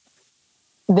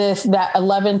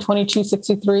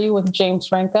 11/22/63 with James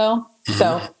Franco.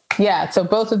 Mm-hmm. So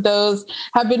both of those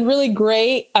have been really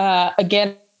great.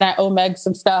 Again, I owe Meg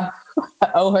some stuff.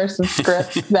 I owe her some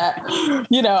scripts that,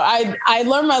 I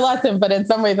learned my lesson, but in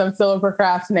some ways I'm still a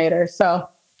procrastinator. So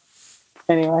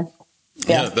anyway.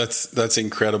 Yeah, that's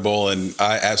incredible. And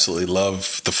I absolutely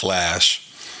love The Flash.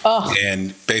 Oh.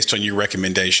 And based on your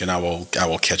recommendation, I will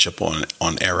catch up on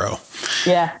Arrow.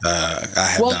 Yeah.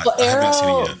 I have not seen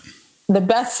it yet. The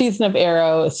best season of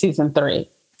Arrow is season 3.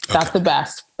 That's the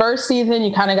best. First season,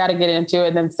 you kind of got to get into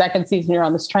it. Then second season, you're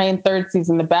on this train. Third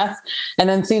season, the best. And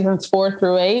then seasons 4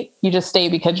 through 8, you just stay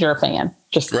because you're a fan.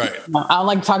 Just right. I don't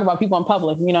like to talk about people in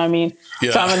public. You know what I mean?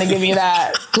 Yeah. So I'm going to give you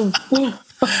that. 4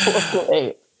 through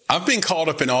 8. I've been caught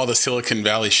up in all the Silicon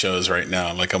Valley shows right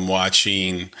now. Like I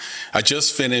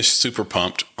just finished Super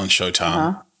Pumped on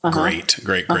Showtime. Great.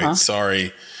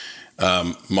 Sorry,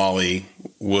 Molly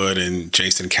Wood and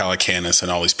Jason Calacanis and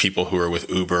all these people who are with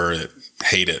Uber that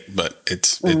hate it, but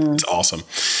it's awesome.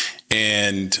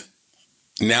 And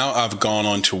now I've gone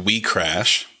on to We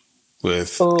Crash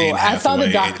with Anne Hathaway. I saw the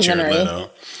documentary.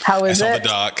 How is it? I saw the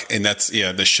doc, and that's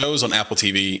the show's on Apple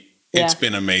TV. It's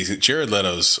been amazing. Jared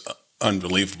Leto's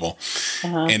unbelievable.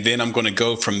 And then I'm going to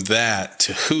go from that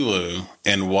to Hulu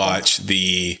and watch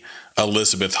the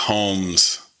Elizabeth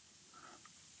Holmes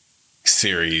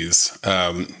series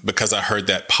because I heard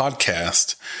that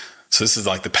podcast. So this is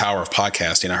like the power of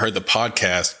podcasting. I heard the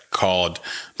podcast called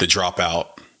The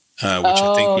Dropout, which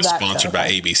I think was sponsored by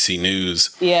ABC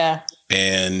News. Yeah.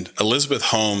 And Elizabeth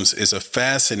Holmes is a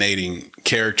fascinating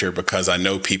character because I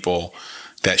know people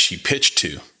that she pitched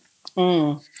to.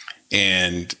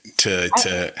 And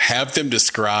to have them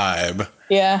describe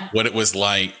what it was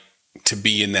like to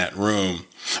be in that room.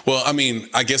 Well, I mean,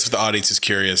 I guess if the audience is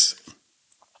curious,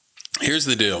 here's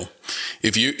the deal.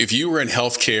 If you were in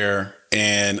healthcare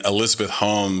and Elizabeth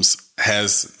Holmes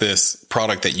has this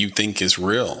product that you think is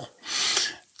real,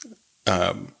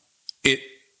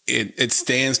 it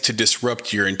stands to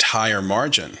disrupt your entire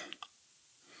margin.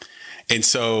 And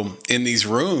so in these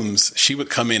rooms, she would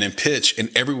come in and pitch,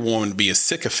 and everyone would be a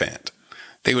sycophant.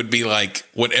 They would be like,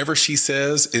 whatever she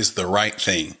says is the right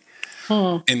thing.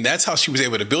 And that's how she was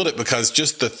able to build it, because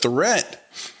just the threat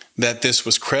that this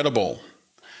was credible.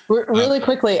 Really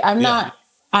quickly,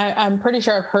 I'm pretty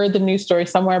sure I've heard the news story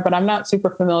somewhere, but I'm not super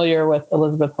familiar with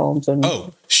Elizabeth Holmes.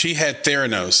 She had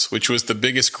Theranos, which was the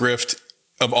biggest grift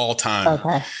of all time.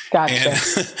 Okay, gotcha.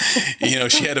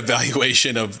 And, she had a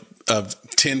valuation of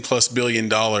 $10+ billion,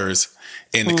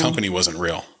 and the company wasn't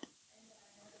real.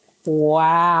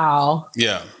 Wow.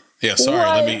 Yeah.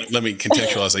 Sorry. Let me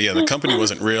contextualize that. Yeah. The company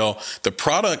wasn't real. The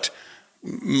product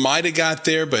might've got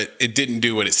there, but it didn't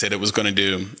do what it said it was going to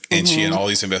do. And she had all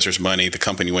these investors' money. The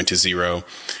company went to zero,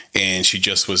 and she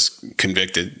just was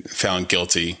convicted, found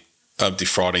guilty of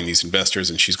defrauding these investors.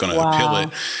 And she's going to appeal it.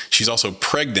 She's also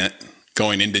pregnant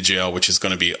going into jail, which is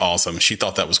going to be awesome. She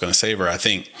thought that was going to save her, I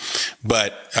think.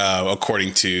 But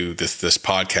according to this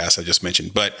podcast I just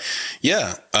mentioned. But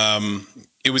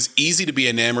it was easy to be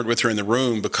enamored with her in the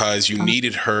room because you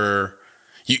needed her.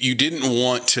 You didn't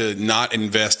want to not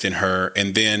invest in her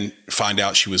and then find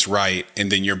out she was right,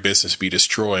 and then your business be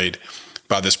destroyed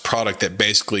by this product that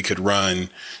basically could run.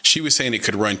 She was saying it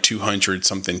could run 200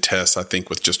 something tests, I think,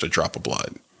 with just a drop of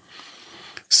blood.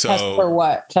 So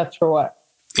Tests for what?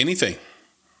 Anything.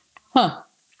 Huh.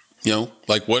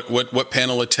 Like what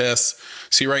panel of tests?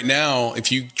 See, right now,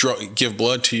 if you give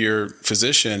blood to your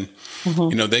physician,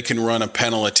 they can run a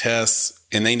panel of tests,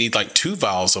 and they need like 2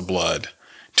 vials of blood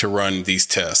to run these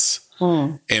tests.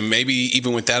 And maybe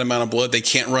even with that amount of blood, they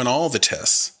can't run all the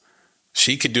tests.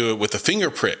 She could do it with a finger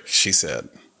prick, she said.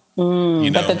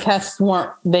 But the tests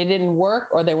didn't work,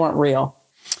 or they weren't real?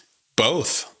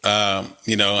 Both.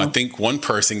 I think one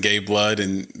person gave blood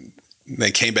and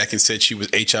they came back and said she was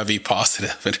HIV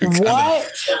positive, and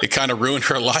it kind of ruined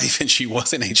her life. And she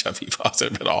wasn't HIV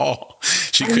positive at all.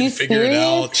 She couldn't figure it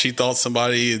out. She thought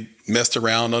somebody had messed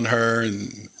around on her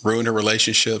and ruined her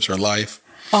relationships, her life.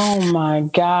 Oh my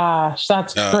gosh,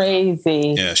 that's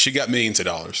crazy. Yeah, she got millions of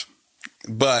dollars.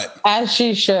 But as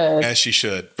she should,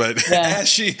 but as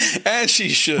she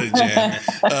should, Jan.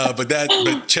 But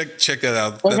check that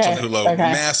out. That's on Hulu. Okay.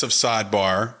 Massive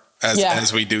sidebar,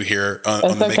 as we do here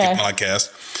on the Make It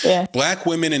podcast. Yeah. Black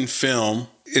Women in Film.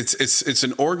 It's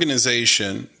an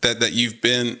organization that you've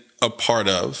been a part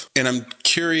of, and I'm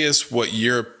curious what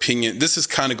your opinion. This is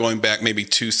kind of going back maybe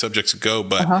 2 subjects ago,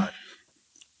 but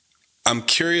I'm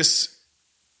curious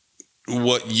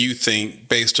what you think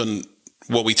based on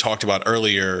what we talked about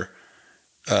earlier,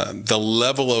 the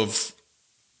level of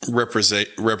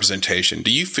representation.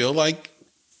 Do you feel like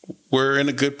we're in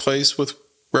a good place with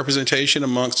representation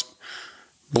amongst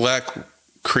Black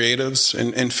creatives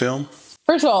in film?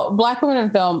 First of all, Black Women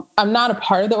in Film, I'm not a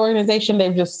part of the organization.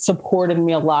 They've just supported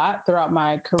me a lot throughout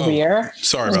my career. Oh,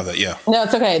 sorry about that. Yeah. No,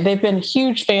 it's okay. They've been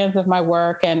huge fans of my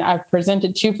work, and I've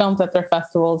presented 2 films at their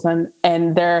festivals, and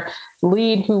their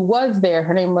lead who was there,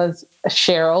 her name was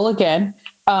Cheryl again.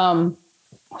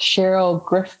 Cheryl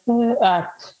Griffith.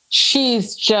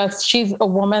 She's a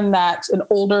woman that's an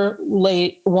older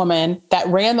late woman that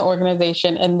ran the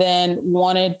organization and then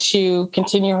wanted to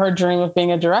continue her dream of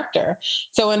being a director.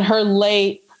 So in her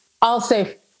late 40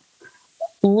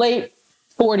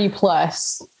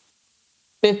 plus,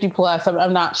 50 plus,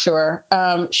 I'm not sure.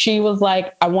 She was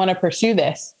like, I want to pursue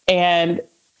this. And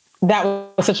that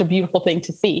was such a beautiful thing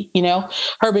to see,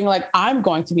 her being like, I'm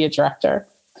going to be a director.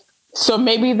 So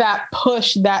maybe that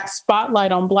push, that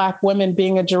spotlight on Black women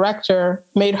being a director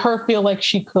made her feel like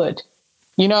she could.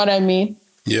 You know what I mean?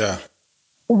 Yeah.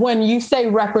 When you say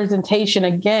representation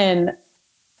again,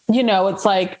 it's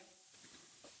like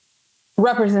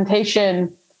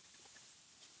representation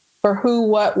for who,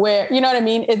 what, where, you know what I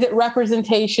mean? Is it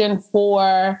representation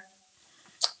for,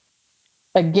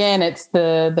 again, it's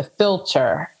the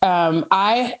filter.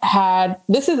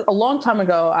 This is a long time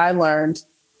ago, I learned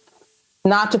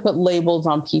not to put labels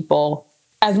on people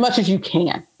as much as you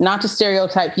can, not to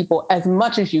stereotype people as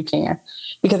much as you can.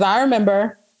 Because I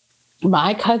remember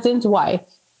my cousin's wife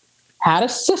had a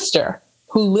sister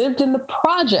who lived in the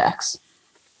projects,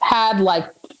 had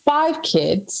like 5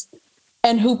 kids,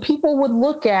 and who people would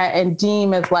look at and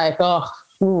deem as like,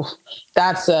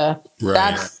 that's,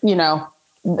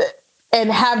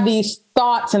 and have these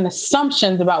thoughts and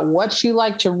assumptions about what she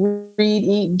liked to read,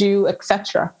 eat, do,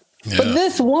 etc. Yeah. But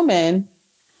this woman,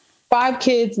 5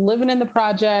 kids living in the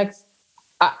projects,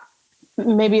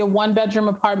 maybe a 1-bedroom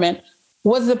apartment,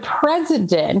 was the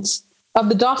president of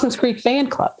the Dawson's Creek fan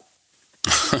club.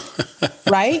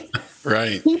 Right?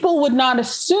 Right. People would not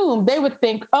assume. They would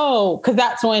think, because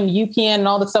that's when UPN and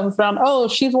all the stuff was around.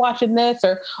 She's watching this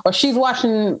or she's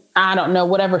watching, I don't know,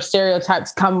 whatever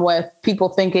stereotypes come with people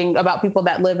thinking about people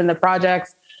that live in the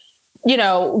projects,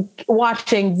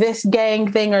 watching this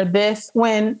gang thing or this,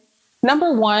 when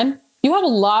number one, you have a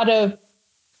lot of,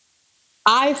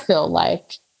 I feel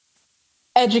like,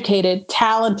 educated,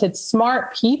 talented,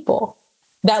 smart people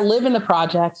that live in the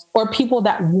projects or people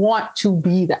that want to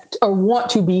be that or want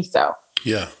to be so.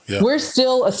 Yeah. We're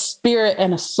still a spirit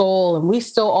and a soul, and we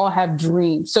still all have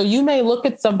dreams. So you may look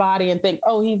at somebody and think,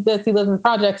 he's this, he lives in the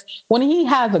projects, when he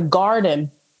has a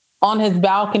garden on his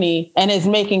balcony and is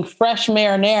making fresh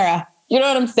marinara. You know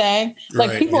what I'm saying?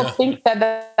 Like people think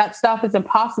that stuff is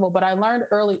impossible. But I learned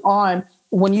early on,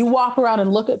 when you walk around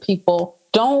and look at people,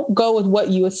 don't go with what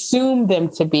you assume them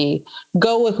to be.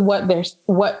 Go with what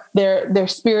their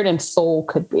spirit and soul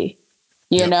could be.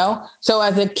 You know? So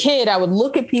as a kid, I would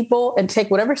look at people and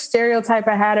take whatever stereotype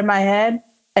I had in my head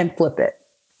and flip it.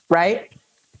 Right?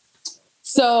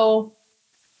 So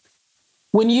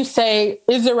when you say,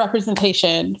 is there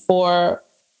representation for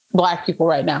Black people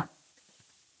right now?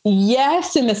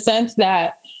 Yes, in the sense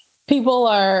that people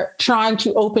are trying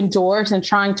to open doors and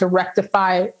trying to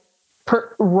rectify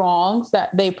wrongs that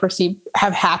they perceive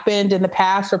have happened in the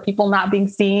past, or people not being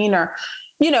seen, or,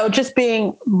 just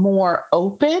being more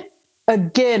open.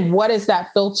 Again, what is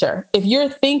that filter? If you're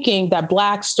thinking that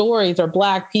Black stories or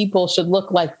Black people should look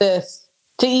like this,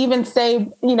 to even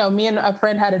say, me and a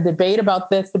friend had a debate about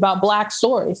this, about Black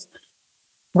stories,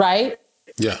 right?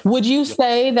 Yeah. Would you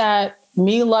say that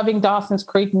me loving Dawson's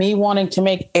Creek, me wanting to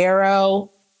make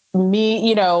Arrow,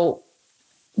 me,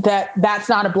 that's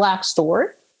not a Black story?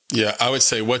 Yeah, I would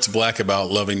say, what's Black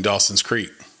about loving Dawson's Creek?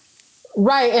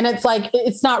 Right. And it's like,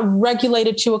 it's not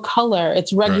regulated to a color.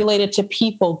 It's regulated to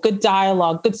people, good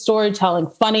dialogue, good storytelling,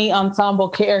 funny ensemble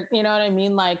character. You know what I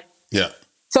mean? Like, yeah.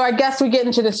 So I guess we get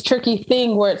into this tricky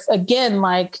thing where it's, again,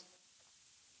 like,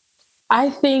 I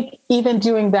think even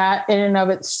doing that in and of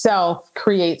itself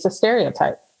creates a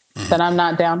stereotype that I'm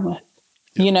not down with,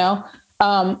 you know?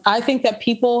 I think that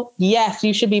people, yes,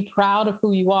 you should be proud of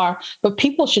who you are, but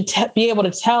people should be able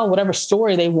to tell whatever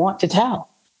story they want to tell,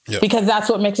 because that's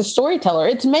what makes a storyteller.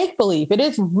 It's make-believe. It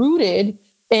is rooted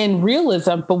in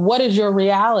realism, but what is your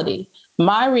reality?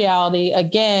 My reality,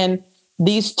 again,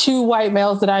 these two white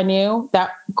males that I knew that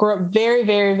grew up very,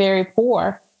 very, very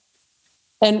poor.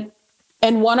 And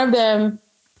one of them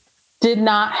did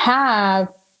not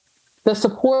have the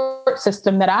support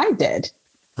system that I did,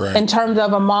 right, in terms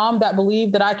of a mom that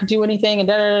believed that I could do anything and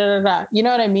da, da, da, da, da. You know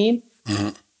what I mean? Mm-hmm.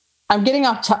 I'm getting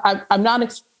off.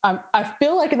 I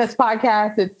feel like in this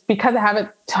podcast, it's because I haven't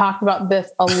talked about this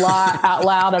a lot out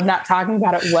loud. I'm not talking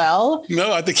about it well.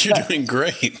 No, I think you're doing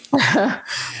great.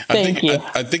 Thank you.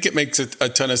 I think it makes a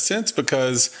ton of sense,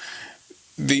 because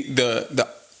the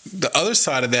other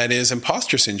side of that is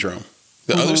imposter syndrome.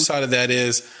 The other side of that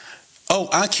is, oh,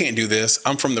 I can't do this.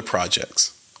 I'm from the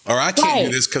projects. Or I can't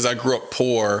do this because I grew up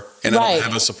poor and I don't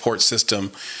have a support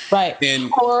system. Right.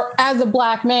 Or as a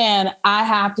Black man, I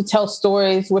have to tell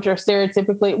stories which are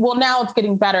stereotypically, well, now it's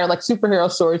getting better, like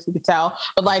superhero stories we could tell,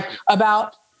 but like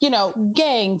about, you know,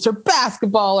 gangs or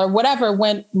basketball or whatever.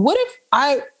 What if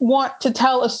I want to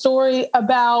tell a story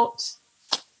about,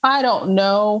 I don't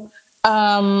know,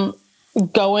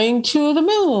 going to the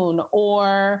moon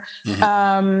or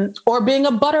being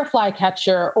a butterfly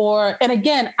catcher, and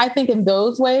again, I think in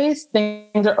those ways,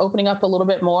 things are opening up a little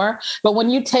bit more. But when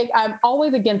you I'm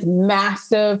always against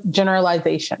massive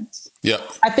generalizations. Yeah.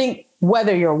 I think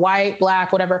whether you're white,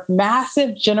 Black, whatever,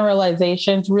 massive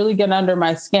generalizations really get under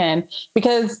my skin,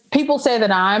 because people say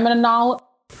that I'm an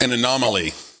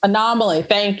anomaly.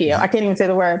 Thank you. I can't even say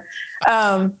the word.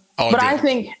 But I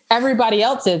think everybody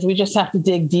else is. We just have to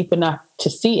dig deep enough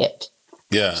to see it.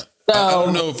 Yeah. So, I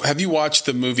don't know. Have you watched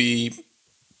the movie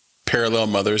Parallel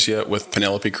Mothers yet with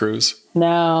Penelope Cruz?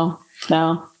 No.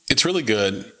 It's really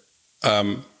good.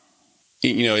 You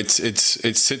know, it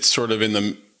sits sort of in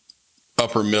the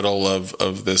upper middle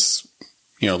of this,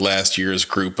 you know, last year's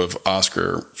group of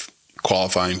Oscar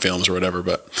qualifying films or whatever.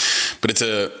 But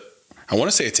I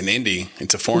want to say it's an indie.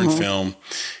 It's a foreign film,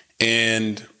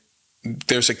 and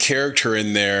there's a character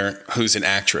in there who's an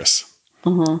actress,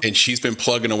 and she's been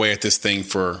plugging away at this thing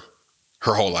for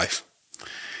her whole life.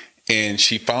 And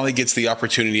she finally gets the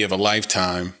opportunity of a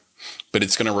lifetime, but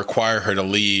it's going to require her to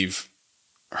leave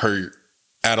her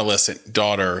adolescent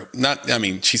daughter.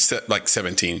 She's like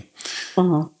 17,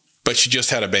 but she just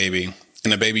had a baby,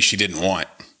 and a baby she didn't want.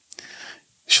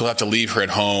 She'll have to leave her at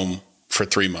home for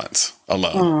 3 months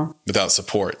alone without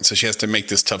support. So she has to make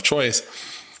this tough choice,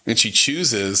 and she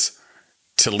chooses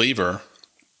to leave her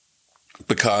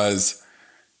because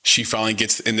she finally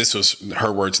gets, and this was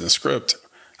her words in the script,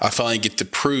 I finally get to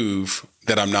prove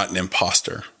that I'm not an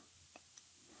imposter.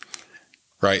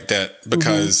 Right? That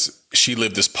because she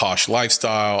lived this posh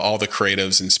lifestyle, all the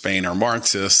creatives in Spain are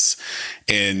Marxists,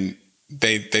 and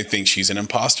they think she's an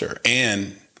imposter.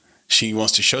 And she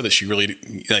wants to show that she really,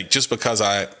 like, just because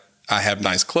I have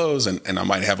nice clothes and I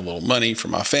might have a little money for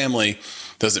my family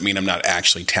doesn't mean I'm not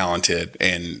actually talented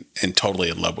and totally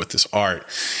in love with this art.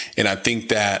 And I think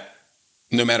that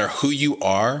no matter who you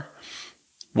are,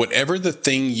 whatever the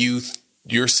thing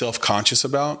you're self-conscious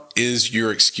about is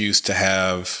your excuse to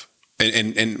have,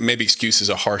 and maybe excuse is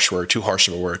a harsh word, too harsh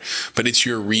of a word, but it's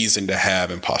your reason to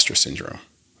have imposter syndrome.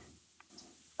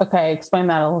 Okay, explain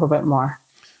that a little bit more.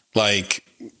 Like,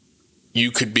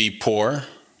 you could be poor,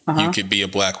 you could be a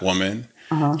Black woman,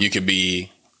 you could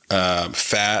be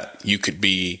fat, you could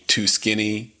be too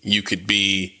skinny, you could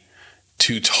be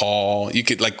too tall, you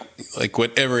could like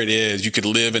whatever it is, you could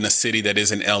live in a city that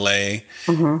isn't LA,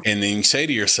 and then you say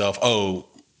to yourself, oh,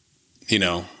 you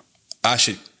know, I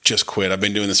should just quit. I've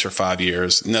been doing this for 5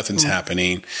 years, nothing's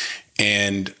happening,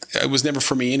 and it was never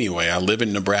for me anyway. I live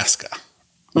in Nebraska,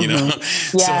 you know.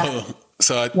 Yeah.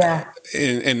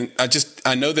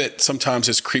 I know that sometimes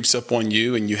this creeps up on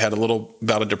you, and you had a little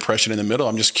bout of depression in the middle.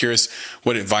 I'm just curious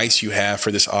what advice you have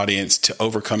for this audience to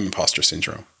overcome imposter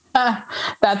syndrome.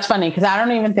 That's funny, because I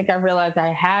don't even think I realized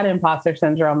I had imposter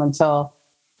syndrome until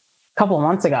a couple of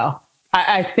months ago.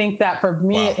 I think that for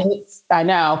me, it hits, I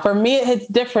know, for me, it hits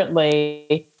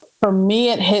differently. For me,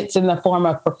 it hits in the form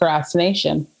of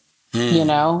procrastination. You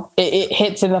know, it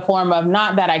hits in the form of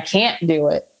not that I can't do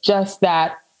it, just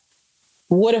that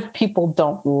what if people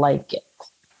don't like it?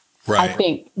 Right. I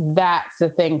think that's the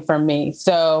thing for me.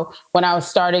 So when I was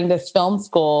starting this film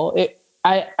school,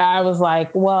 I was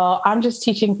like, well, I'm just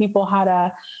teaching people how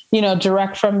to,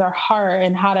 direct from their heart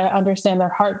and how to understand their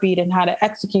heartbeat and how to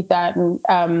execute that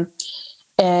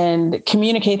and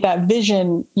communicate that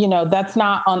vision. That's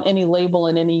not on any label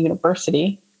in any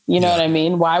university. You know what I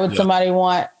mean? Why would somebody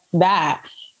want that?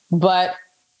 But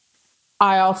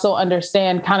I also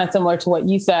understand, kind of similar to what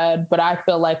you said, but I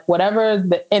feel like whatever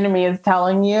the enemy is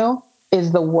telling you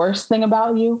is the worst thing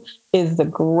about you is the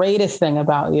greatest thing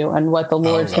about you and what the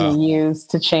Lord's going to use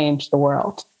to change the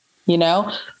world,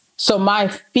 So my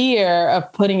fear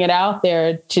of putting it out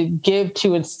there to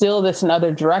instill this in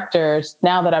other directors,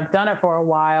 now that I've done it for a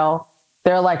while,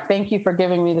 they're like, thank you for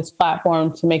giving me this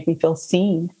platform to make me feel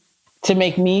seen, to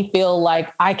make me feel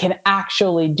like I can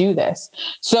actually do this.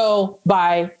 So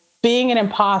by being an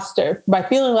imposter, by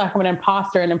feeling like I'm an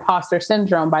imposter and imposter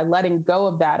syndrome, by letting go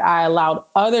of that, I allowed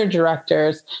other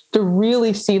directors to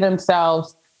really see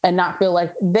themselves and not feel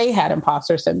like they had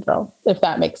imposter syndrome, if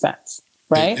that makes sense.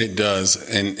 Right? It does.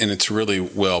 And it's really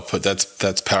well put.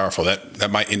 That's powerful. That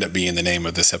might end up being the name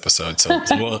of this episode. So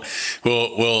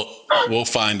we'll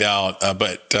find out.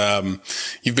 But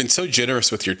you've been so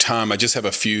generous with your time. I just have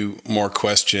a few more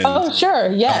questions. Oh, sure.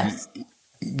 Yes.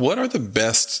 What are the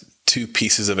best 2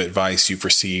 pieces of advice you've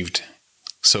received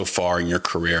so far in your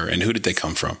career, and who did they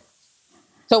come from?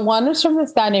 So one is from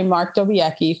this guy named Mark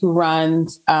Dobiecki, who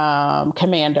runs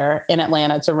Commander in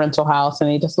Atlanta. It's a rental house, and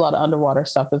he does a lot of underwater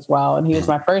stuff as well. And he was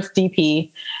my first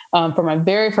DP for my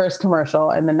very first commercial.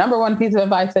 And the number 1 piece of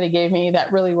advice that he gave me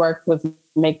that really worked was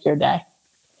make your day.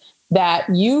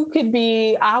 That you could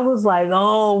be, I was like,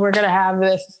 oh, we're going to have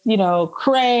this,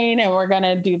 crane, and we're going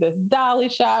to do this dolly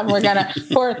shot, and we're going to,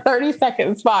 for a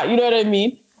 30-second spot, you know what I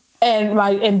mean? And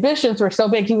my ambitions were so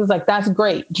big. He was like, that's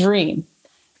great, dream.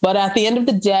 But at the end of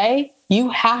the day, you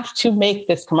have to make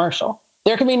this commercial.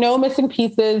 There can be no missing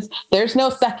pieces. There's no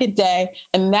second day.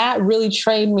 And that really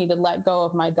trained me to let go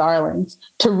of my darlings,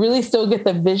 to really still get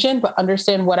the vision, but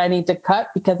understand what I need to cut,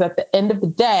 because at the end of the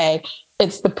day,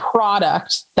 it's the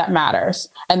product that matters.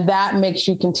 And that makes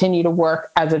you continue to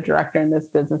work as a director in this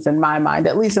business, in my mind,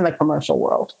 at least in the commercial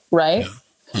world. Right.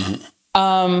 Yeah.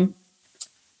 Mm-hmm.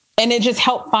 And it just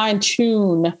helped fine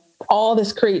tune all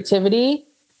this creativity.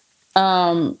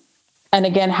 And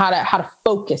again, how to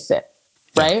focus it.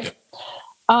 Right.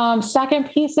 Yeah. Second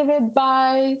piece of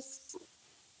advice.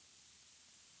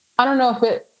 I don't know if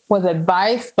it was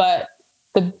advice, but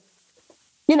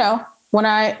when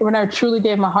I truly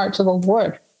gave my heart to the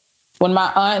Lord, when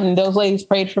my aunt and those ladies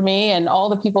prayed for me and all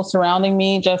the people surrounding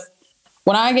me, just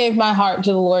when I gave my heart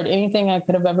to the Lord, anything I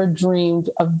could have ever dreamed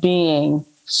of being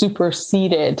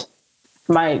superseded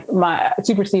my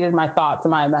thoughts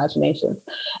and my imagination.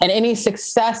 And any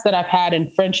success that I've had in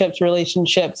friendships,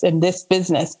 relationships, in this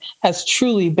business has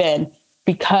truly been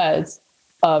because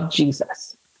of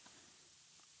Jesus.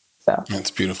 So that's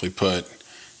beautifully put.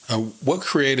 What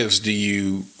creatives do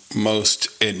you most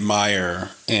admire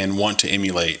and want to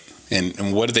emulate?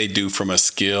 And what do they do from a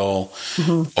skill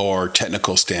or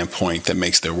technical standpoint that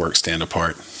makes their work stand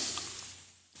apart?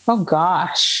 Oh,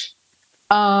 gosh.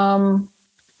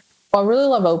 Well, I really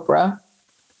love Oprah.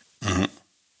 Mm-hmm.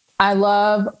 I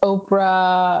love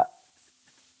Oprah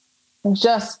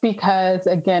just because,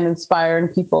 again, inspiring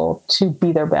people to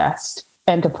be their best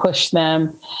and to push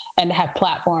them and to have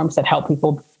platforms that help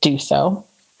people do so.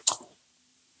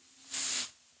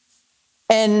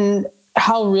 And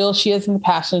how real she is and the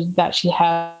passion that she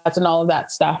has and all of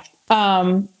that stuff.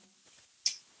 Other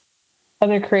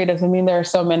creatives, there are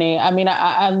so many.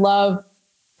 I love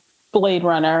Blade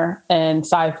Runner and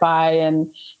sci-fi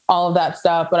and all of that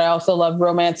stuff, but I also love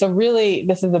romance. So really,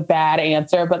 this is a bad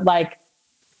answer, but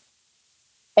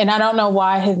and I don't know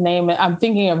why his name, I'm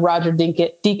thinking of Roger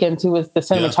Deakins, who was the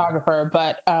cinematographer,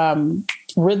 but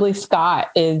Ridley Scott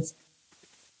is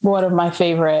one of my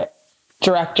favorite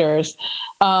directors.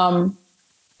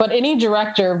 But any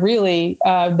director really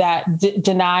that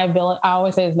Denis Villeneuve, I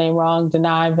always say his name wrong,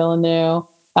 Denis Villeneuve,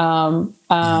 Antoine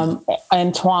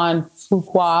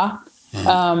Fuqua,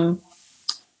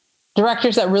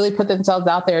 directors that really put themselves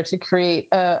out there to create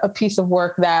a piece of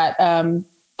work that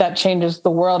that changes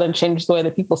the world and changes the way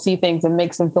that people see things and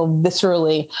makes them feel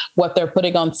viscerally what they're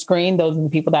putting on screen. Those are the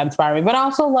people that inspire me. But I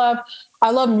also love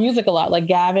music a lot. Like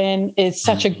Gavin is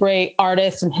such a great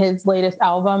artist, and his latest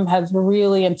album has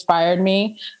really inspired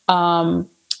me.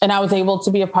 And I was able to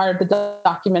be a part of the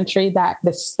documentary, the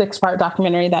 6-part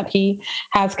documentary that he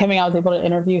has coming. I was able to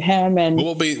interview him. And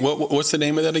what's the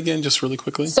name of that again? Just really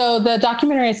quickly. So the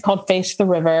documentary is called Face the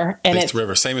River, and Face the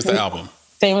River, same as the album.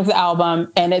 Same as the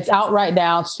album, and it's out right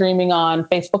now, streaming on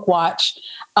Facebook Watch.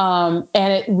 And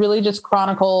it really just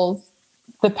chronicles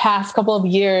the past couple of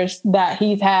years that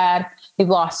he's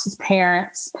lost his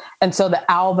parents. And so the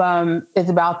album is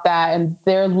about that and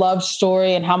their love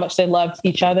story and how much they loved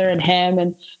each other and him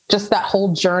and just that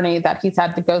whole journey that he's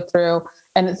had to go through.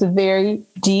 And it's a very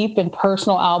deep and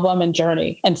personal album and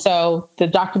journey. And so the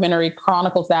documentary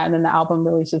chronicles that. And then the album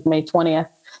releases May 20th.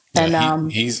 And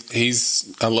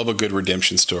I love a good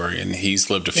redemption story, and he's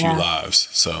lived a few lives.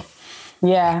 So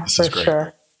yeah, for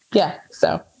sure. Yeah.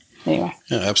 So anyway.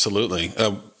 Yeah, absolutely.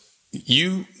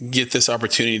 You get this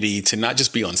opportunity to not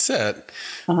just be on set,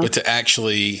 but to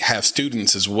actually have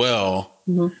students as well.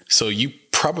 Mm-hmm. So you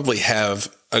probably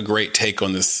have a great take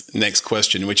on this next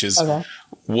question, which is,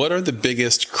 what are the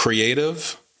biggest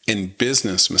creative and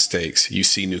business mistakes you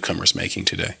see newcomers making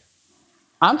today?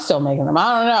 I'm still making them.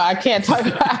 I don't know. I can't talk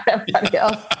about everybody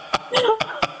else.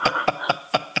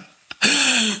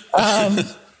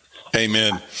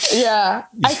 Amen. Yeah.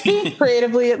 I think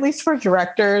creatively, at least for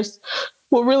directors,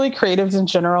 well, really creatives in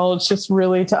general, it's just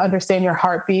really to understand your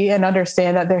heartbeat and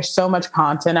understand that there's so much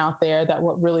content out there that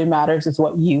what really matters is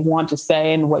what you want to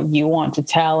say and what you want to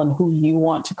tell and who you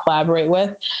want to collaborate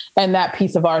with. And that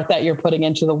piece of art that you're putting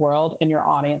into the world and your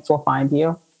audience will find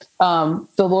you. The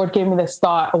Lord gave me this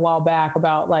thought a while back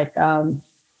about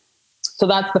so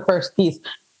that's the first piece,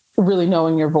 really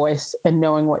knowing your voice and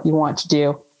knowing what you want to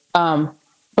do.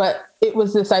 But it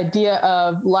was this idea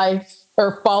of life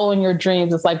or following your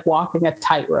dreams is like walking a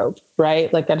tightrope,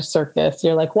 right? Like at a circus,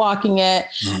 you're like walking it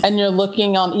and you're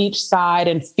looking on each side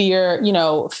and fear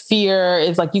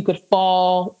is like you could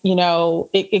fall,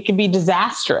 it can be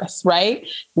disastrous, right?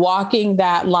 Walking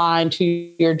that line to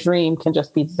your dream can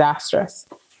just be disastrous.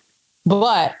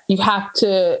 But you have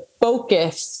to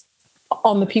focus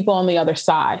on the people on the other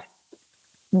side,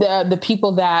 the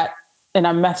people that, and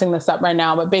I'm messing this up right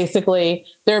now, but basically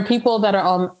there are people that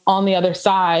are on the other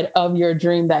side of your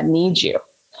dream that need you,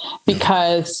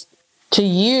 because to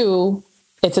you,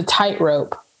 it's a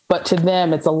tightrope, but to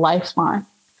them, it's a lifeline.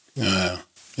 Yeah.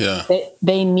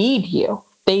 They need you.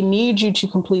 They need you to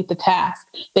complete the task.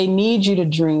 They need you to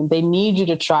dream. They need you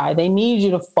to try. They need you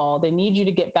to fall. They need you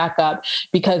to get back up,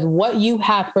 because what you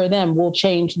have for them will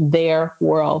change their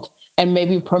world and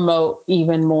maybe promote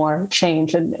even more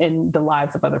change in the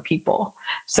lives of other people.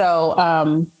 So I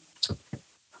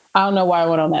don't know why I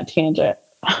went on that tangent.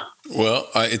 Well,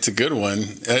 it's a good one.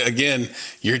 Again,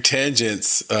 your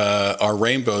tangents are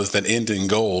rainbows that end in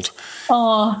gold.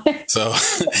 Oh, so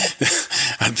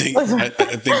I think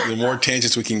the more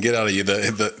tangents we can get out of you,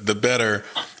 the better.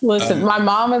 Listen, my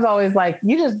mom is always like,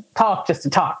 "You just talk just to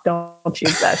talk. Don't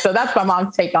choose that." So that's my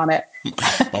mom's take on it.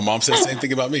 My mom says the same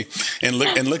thing about me. And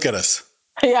look at us.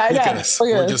 Yeah, look at us.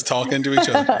 We're just talking to each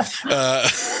other.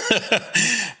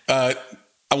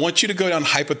 I want you to go down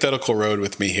hypothetical road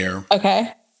with me here.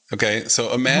 Okay.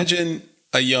 So imagine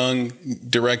a young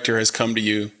director has come to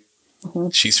you. Mm-hmm.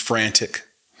 She's frantic.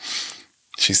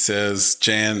 She says,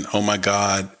 "Jan, oh my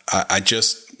God, I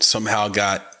just somehow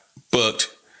got booked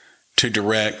to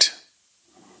direct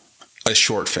a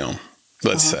short film,"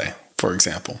 let's say, for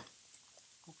example.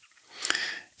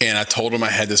 And I told him I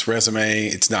had this resume.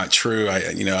 It's not true.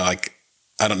 I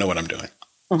don't know what I'm doing.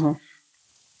 Mm-hmm.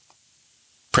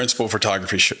 Principal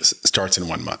photography starts in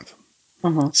 1 month.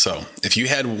 Mm-hmm. So if you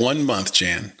had 1 month,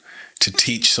 Jan, to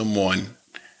teach someone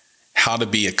how to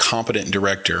be a competent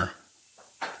director,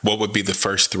 what would be the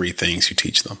first 3 things you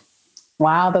teach them?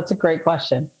 Wow, that's a great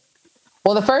question.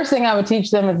 Well, the first thing I would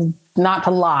teach them is not to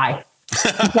lie.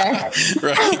 Okay.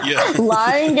 Right. Yeah.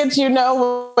 Lying gets you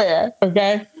nowhere.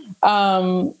 Okay.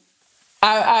 The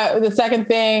second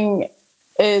thing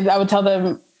is I would tell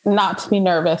them not to be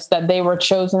nervous, that they were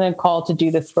chosen and called to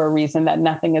do this for a reason, that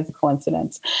nothing is a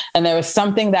coincidence. And there was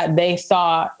something that they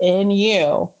saw in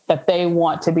you that they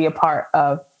want to be a part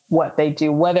of what they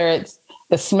do, whether it's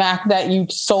the smack that you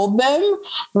sold them,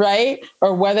 right?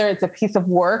 Or whether it's a piece of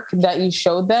work that you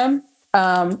showed them.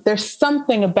 There's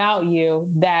something about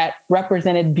you that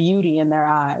represented beauty in their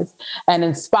eyes and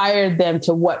inspired them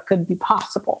to what could be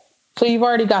possible. So you've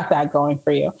already got that going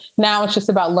for you. Now it's just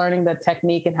about learning the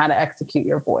technique and how to execute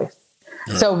your voice.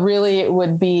 Right. So really it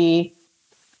would be,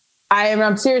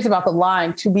 I'm serious about the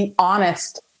lying, to be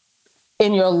honest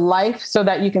in your life so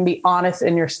that you can be honest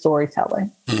in your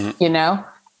storytelling, And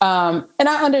I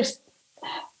understand,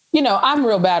 I'm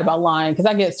real bad about lying because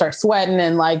I start sweating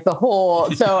and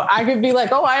so I could be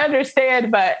like, oh, I understand.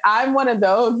 But I'm one of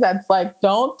those that's like,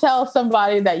 don't tell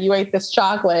somebody that you ate this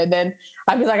chocolate. And then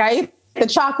I'd be like, I ate the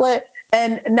chocolate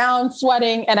and now I'm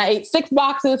sweating and I ate 6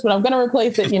 boxes, but I'm going to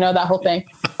replace it, that whole thing.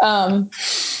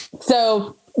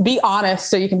 So be honest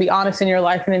so you can be honest in your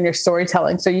life and in your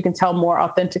storytelling so you can tell more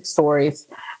authentic stories.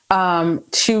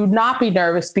 to not be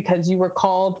nervous because you were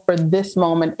called for this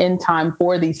moment in time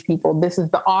for these people. This is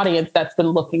the audience that's been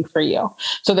looking for you.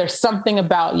 So there's something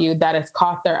about you that has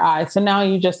caught their eye. So now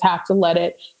you just have to let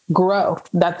it grow.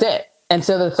 That's it. And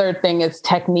so the third thing is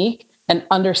technique and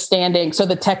understanding. So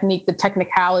the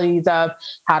technicalities of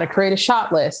how to create a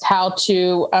shot list, how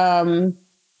to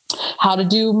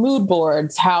do mood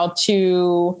boards, how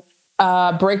to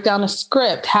break down a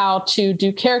script, how to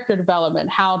do character development,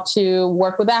 how to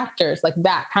work with actors, like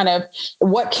that kind of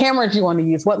what cameras you want to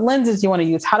use, what lenses you want to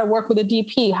use, how to work with a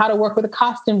DP, how to work with a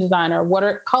costume designer, what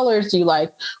are colors do you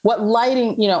like, what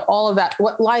lighting, all of that,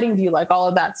 what lighting do you like, all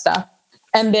of that stuff.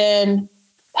 And then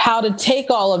how to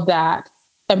take all of that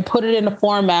and put it in a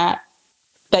format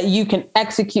that you can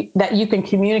execute, that you can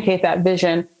communicate that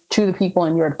vision to the people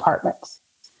in your departments.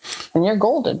 And you're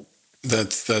golden.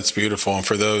 That's beautiful. And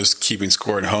for those keeping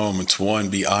score at home, it's 1,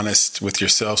 be honest with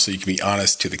yourself so you can be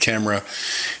honest to the camera.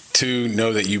 2,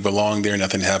 know that you belong there.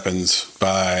 Nothing happens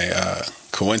by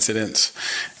coincidence.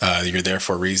 You're there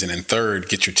for a reason. And 3rd,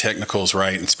 get your technicals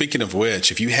right. And speaking of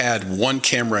which, if you had one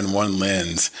camera and one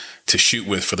lens to shoot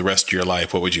with for the rest of your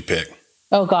life, what would you pick?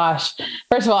 Oh, gosh.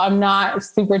 First of all, I'm not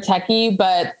super techie,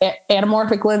 but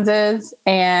anamorphic lenses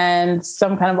and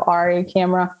some kind of RA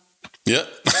camera. Yep.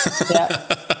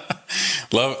 Yeah.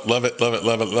 Love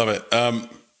it.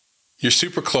 You're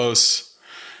super close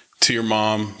to your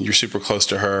mom. You're super close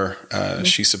to her.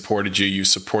 She supported you. You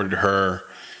supported her.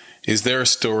 Is there a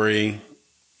story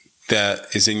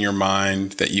that is in your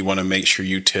mind that you want to make sure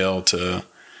you tell to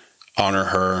honor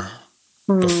her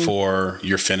before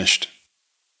you're finished?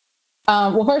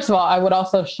 Well, first of all, I would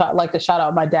also like to shout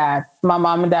out my dad. My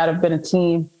mom and dad have been a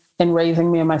team in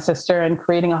raising me and my sister and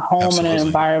creating a home Absolutely. and an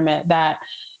environment that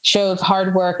shows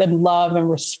hard work and love and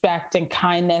respect and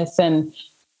kindness and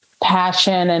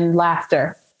passion and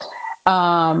laughter.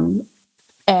 And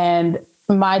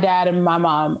my dad and my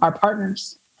mom are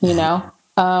partners, my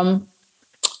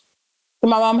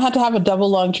mom had to have a double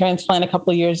lung transplant a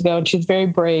couple of years ago, and she's very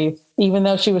brave. Even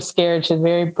though she was scared, she's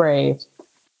very brave.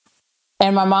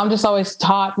 And my mom just always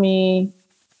taught me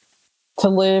to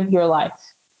live your life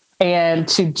and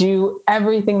to do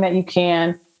everything that you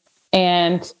can,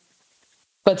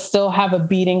 but still have a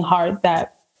beating heart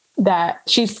that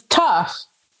she's tough,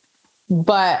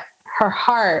 but her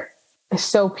heart is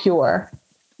so pure,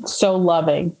 so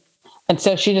loving. And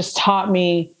so she just taught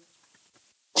me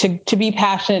to be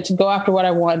passionate, to go after what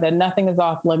I want, that nothing is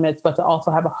off limits, but to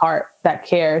also have a heart that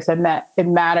cares and that it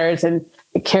matters and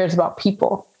it cares about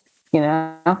people.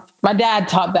 My dad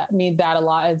taught me that a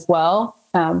lot as well.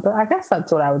 But I guess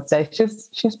that's what I would say.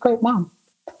 She's a great mom.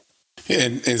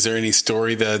 And is there any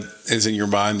story that is in your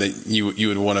mind that you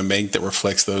would want to make that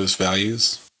reflects those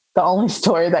values? The only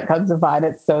story that comes to mind,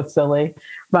 it's so silly.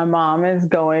 My mom is we're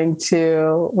going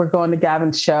to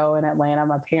Gavin's show in Atlanta.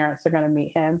 My parents are going to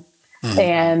meet him. Mm-hmm.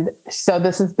 And so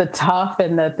this is the tough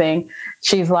and the thing.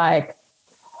 She's like,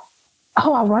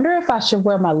 oh, I wonder if I should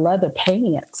wear my leather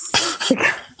pants.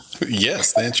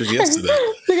 Yes, the answer is yes to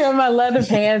that. To get my leather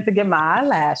pants to get my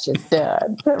eyelashes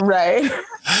done, right?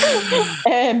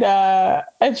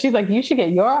 And she's like, you should get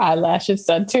your eyelashes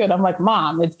done too. And I'm like,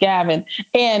 Mom, it's Gavin,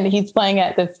 and he's playing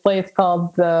at this place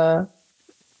called the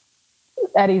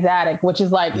Eddie's Attic, which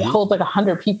is like holds like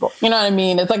 100 people. You know what I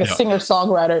mean? It's like a singer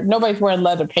songwriter. Nobody's wearing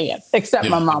leather pants except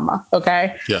my mama.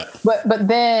 Okay, yeah. But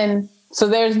then so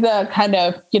there's the kind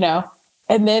of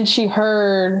and then she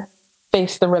heard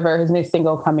Face the River, his new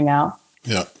single coming out.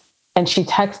 Yeah. And she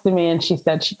texted me and she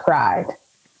said she cried.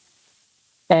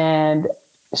 And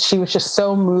she was just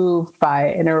so moved by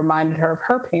it. And it reminded her of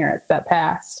her parents that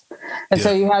passed. And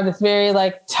so you have this very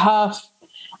tough,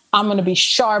 I'm going to be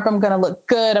sharp. I'm going to look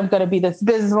good. I'm going to be this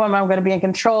businesswoman. I'm going to be in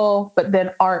control. But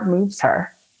then art moves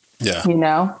her. Yeah.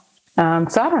 So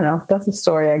I don't know. That's the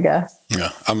story, I guess.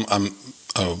 Yeah. I'm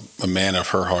a man of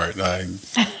her heart.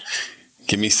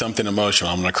 Give me something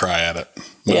emotional, I'm going to cry at it.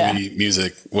 Movie,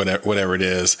 music, whatever it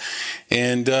is.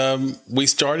 And we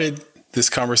started this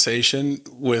conversation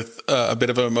with a bit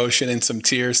of emotion and some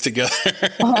tears together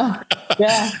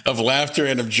of laughter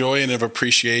and of joy and of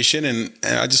appreciation. And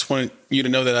I just want you to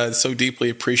know that I so deeply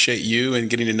appreciate you and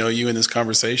getting to know you in this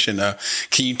conversation.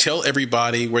 Can you tell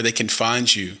everybody where they can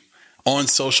find you on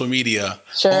social media,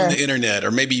 on the internet,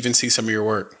 or maybe even see some of your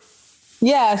work?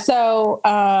 Yeah. So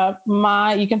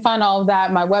you can find all of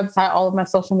that. My website, all of my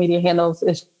social media handles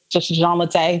is just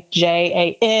Janlate,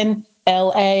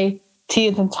 JANLA, T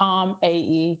as in Tom,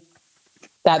 AE.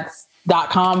 That's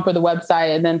 .com for the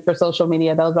website. And then for social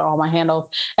media, those are all my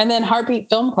handles. And then Heartbeat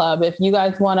Film Club, if you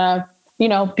guys want to,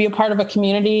 be a part of a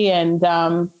community and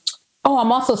Oh,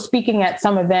 I'm also speaking at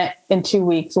some event in 2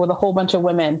 weeks with a whole bunch of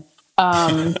women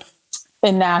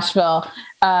in Nashville.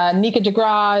 Nika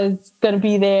DeGraw is going to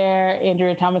be there.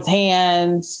 Andrea Thomas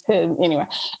Hands. Anyway,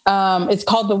 it's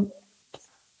called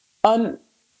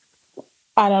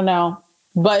I don't know,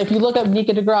 but if you look up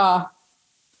Nika DeGraw,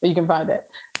 you can find it.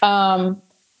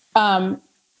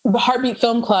 The Heartbeat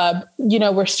Film Club,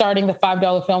 we're starting the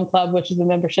 $5 Film Club, which is a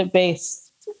membership-based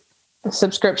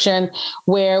subscription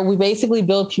where we basically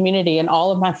build community. And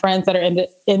all of my friends that are in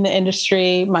the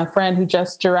industry, my friend who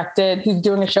just directed, who's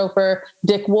doing a show for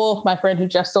Dick Wolf, my friend who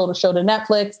just sold a show to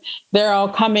Netflix, they're all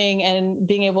coming and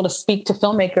being able to speak to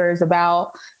filmmakers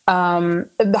about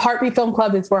the Heartbeat Film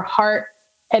Club is where heart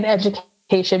and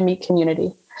education meet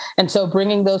community. And so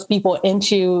bringing those people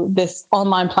into this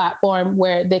online platform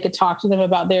where they could talk to them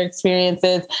about their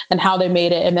experiences and how they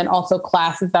made it. And then also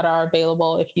classes that are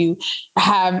available. If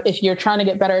you're trying to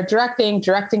get better at directing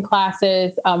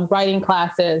classes, writing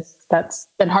classes,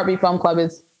 and Heartbeat Film Club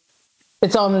it's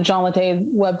on the Jean Latte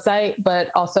website,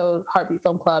 but also Heartbeat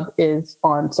Film Club is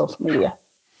on social media.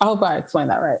 I hope I explained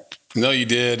that right. No, you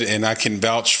did. And I can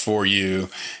vouch for you.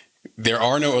 There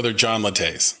are no other John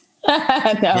Lattes.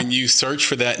 No. When you search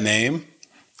for that name,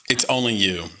 it's only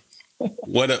you.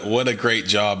 What a great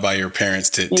job by your parents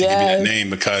to give you that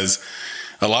name, because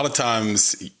a lot of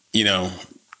times, when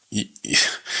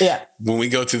we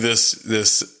go through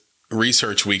this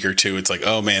research week or two, it's like,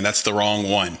 oh man, that's the wrong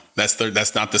one. That's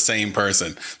not the same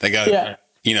person. They got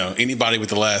anybody with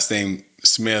the last name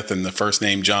Smith and the first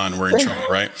name John, we're in trouble,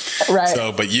 right? Right.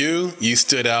 So, but you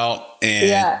stood out,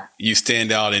 and you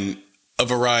stand out in a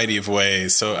variety of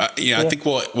ways. So, I think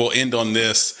we'll end on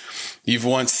this. You've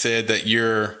once said that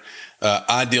your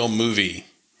ideal movie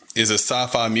is a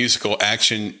sci-fi musical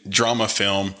action drama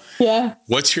film. Yeah.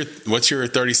 What's your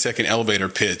 30-second elevator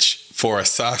pitch for a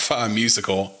sci-fi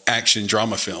musical action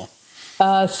drama film?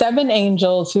 7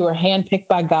 angels who are handpicked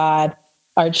by God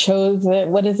are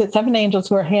chosen. What is it? 7 angels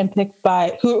who are handpicked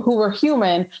by who were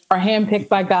human are handpicked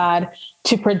by God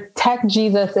to protect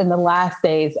Jesus in the last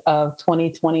days of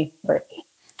 2023.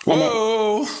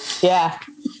 Whoa!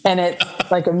 And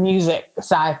it's like a music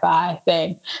sci-fi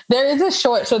thing. There is a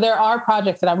short, so there are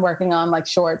projects that I'm working on, like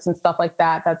shorts and stuff like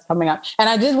that, that's coming up. And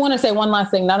I did want to say one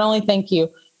last thing. Not only thank you,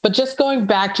 but just going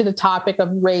back to the topic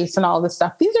of race and all this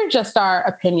stuff, these are just our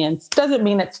opinions. Doesn't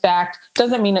mean it's fact.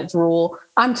 Doesn't mean it's rule.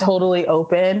 I'm totally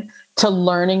open to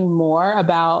learning more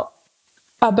about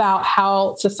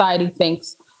how society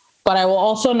thinks, but I will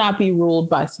also not be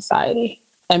ruled by society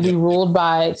and be ruled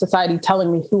by society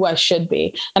telling me who I should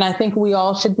be. And I think we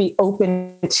all should be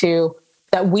open to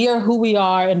that we are who we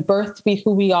are and birthed to be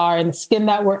who we are, and the skin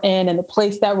that we're in and the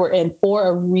place that we're in for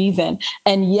a reason.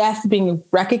 And yes, being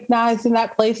recognized in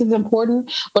that place is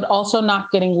important, but also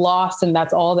not getting lost. And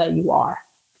that's all that you are.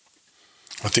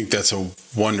 I think that's a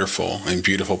wonderful and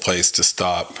beautiful place to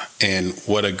stop. And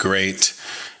what a great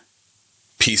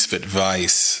piece of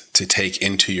advice to take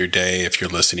into your day if you're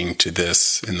listening to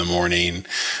this in the morning,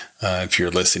 if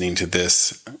you're listening to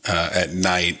this at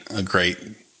night. A great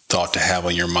thought to have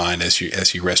on your mind as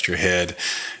you rest your head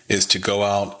is to go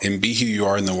out and be who you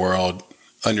are in the world.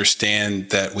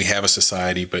 Understand that we have a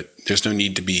society, but there's no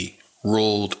need to be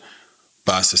ruled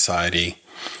by society,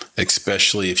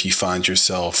 especially if you find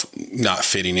yourself not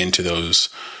fitting into those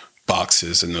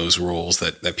boxes and those rules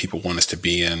that people want us to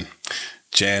be in.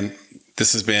 Jan,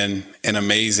 this has been an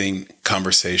amazing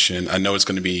conversation. I know it's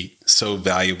going to be so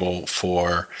valuable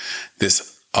for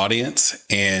this audience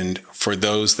and for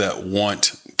those that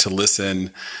want to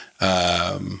listen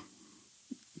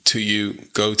to you.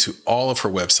 Go to all of her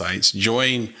websites,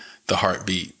 join the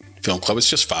Heartbeat Film Club. It's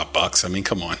just $5. I mean,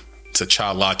 come on. It's a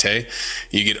chai latte.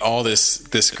 You get all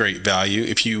this great value.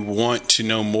 If you want to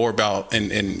know more about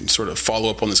and sort of follow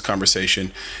up on this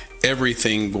conversation,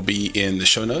 everything will be in the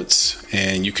show notes,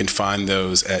 and you can find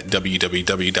those at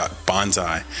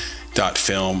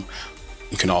www.bonsai.film.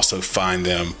 You can also find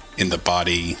them in the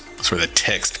body, sort of the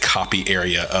text copy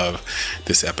area of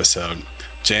this episode.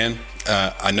 Jan,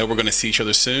 I know we're going to see each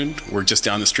other soon. We're just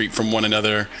down the street from one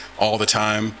another all the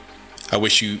time. I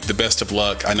wish you the best of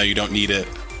luck. I know you don't need it.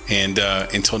 And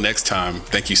until next time,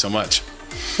 thank you so much.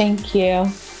 Thank you.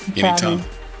 Anytime.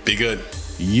 Be good.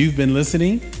 You've been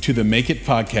listening to the Make It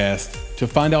Podcast. To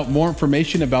find out more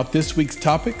information about this week's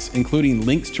topics, including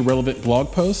links to relevant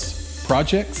blog posts,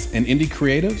 projects, and indie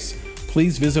creatives,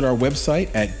 please visit our website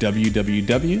at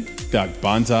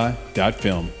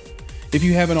www.bonsai.film. If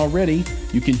you haven't already,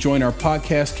 you can join our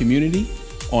podcast community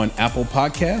on Apple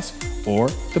Podcasts or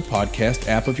the podcast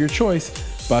app of your choice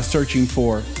by searching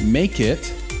for Make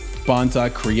It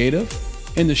Bonsai Creative,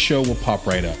 and the show will pop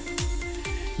right up.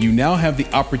 You now have the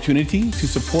opportunity to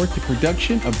support the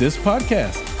production of this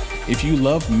podcast. If you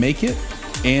love Make It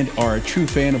and are a true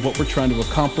fan of what we're trying to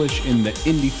accomplish in the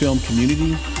indie film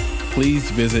community,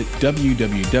 please visit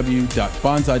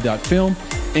www.bonsai.film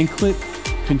and click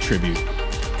Contribute.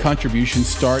 Contributions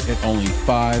start at only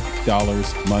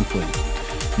 $5 monthly.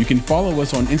 You can follow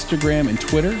us on Instagram and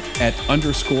Twitter at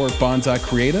 _Bonsai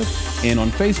Creative and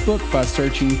on Facebook by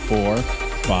searching for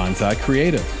Bonsai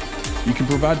Creative. You can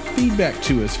provide feedback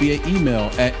to us via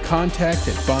email at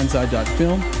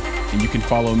contact@bonsai.film, and you can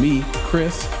follow me,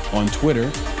 Chris, on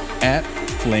Twitter at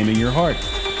FlamingYourHeart.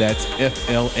 That's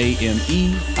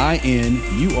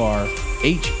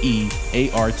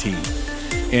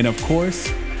FlamingYurHeart. And of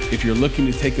course, if you're looking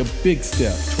to take a big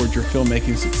step towards your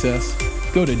filmmaking success,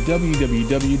 go to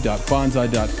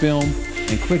www.bonsai.film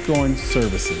and click on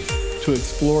Services to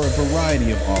explore a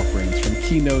variety of offerings from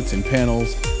keynotes and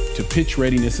panels to pitch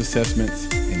readiness assessments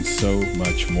and so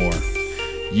much more.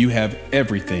 You have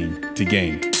everything to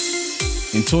gain.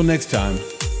 Until next time,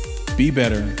 be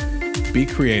better, be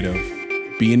creative,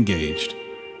 be engaged,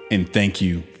 and thank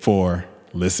you for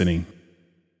listening.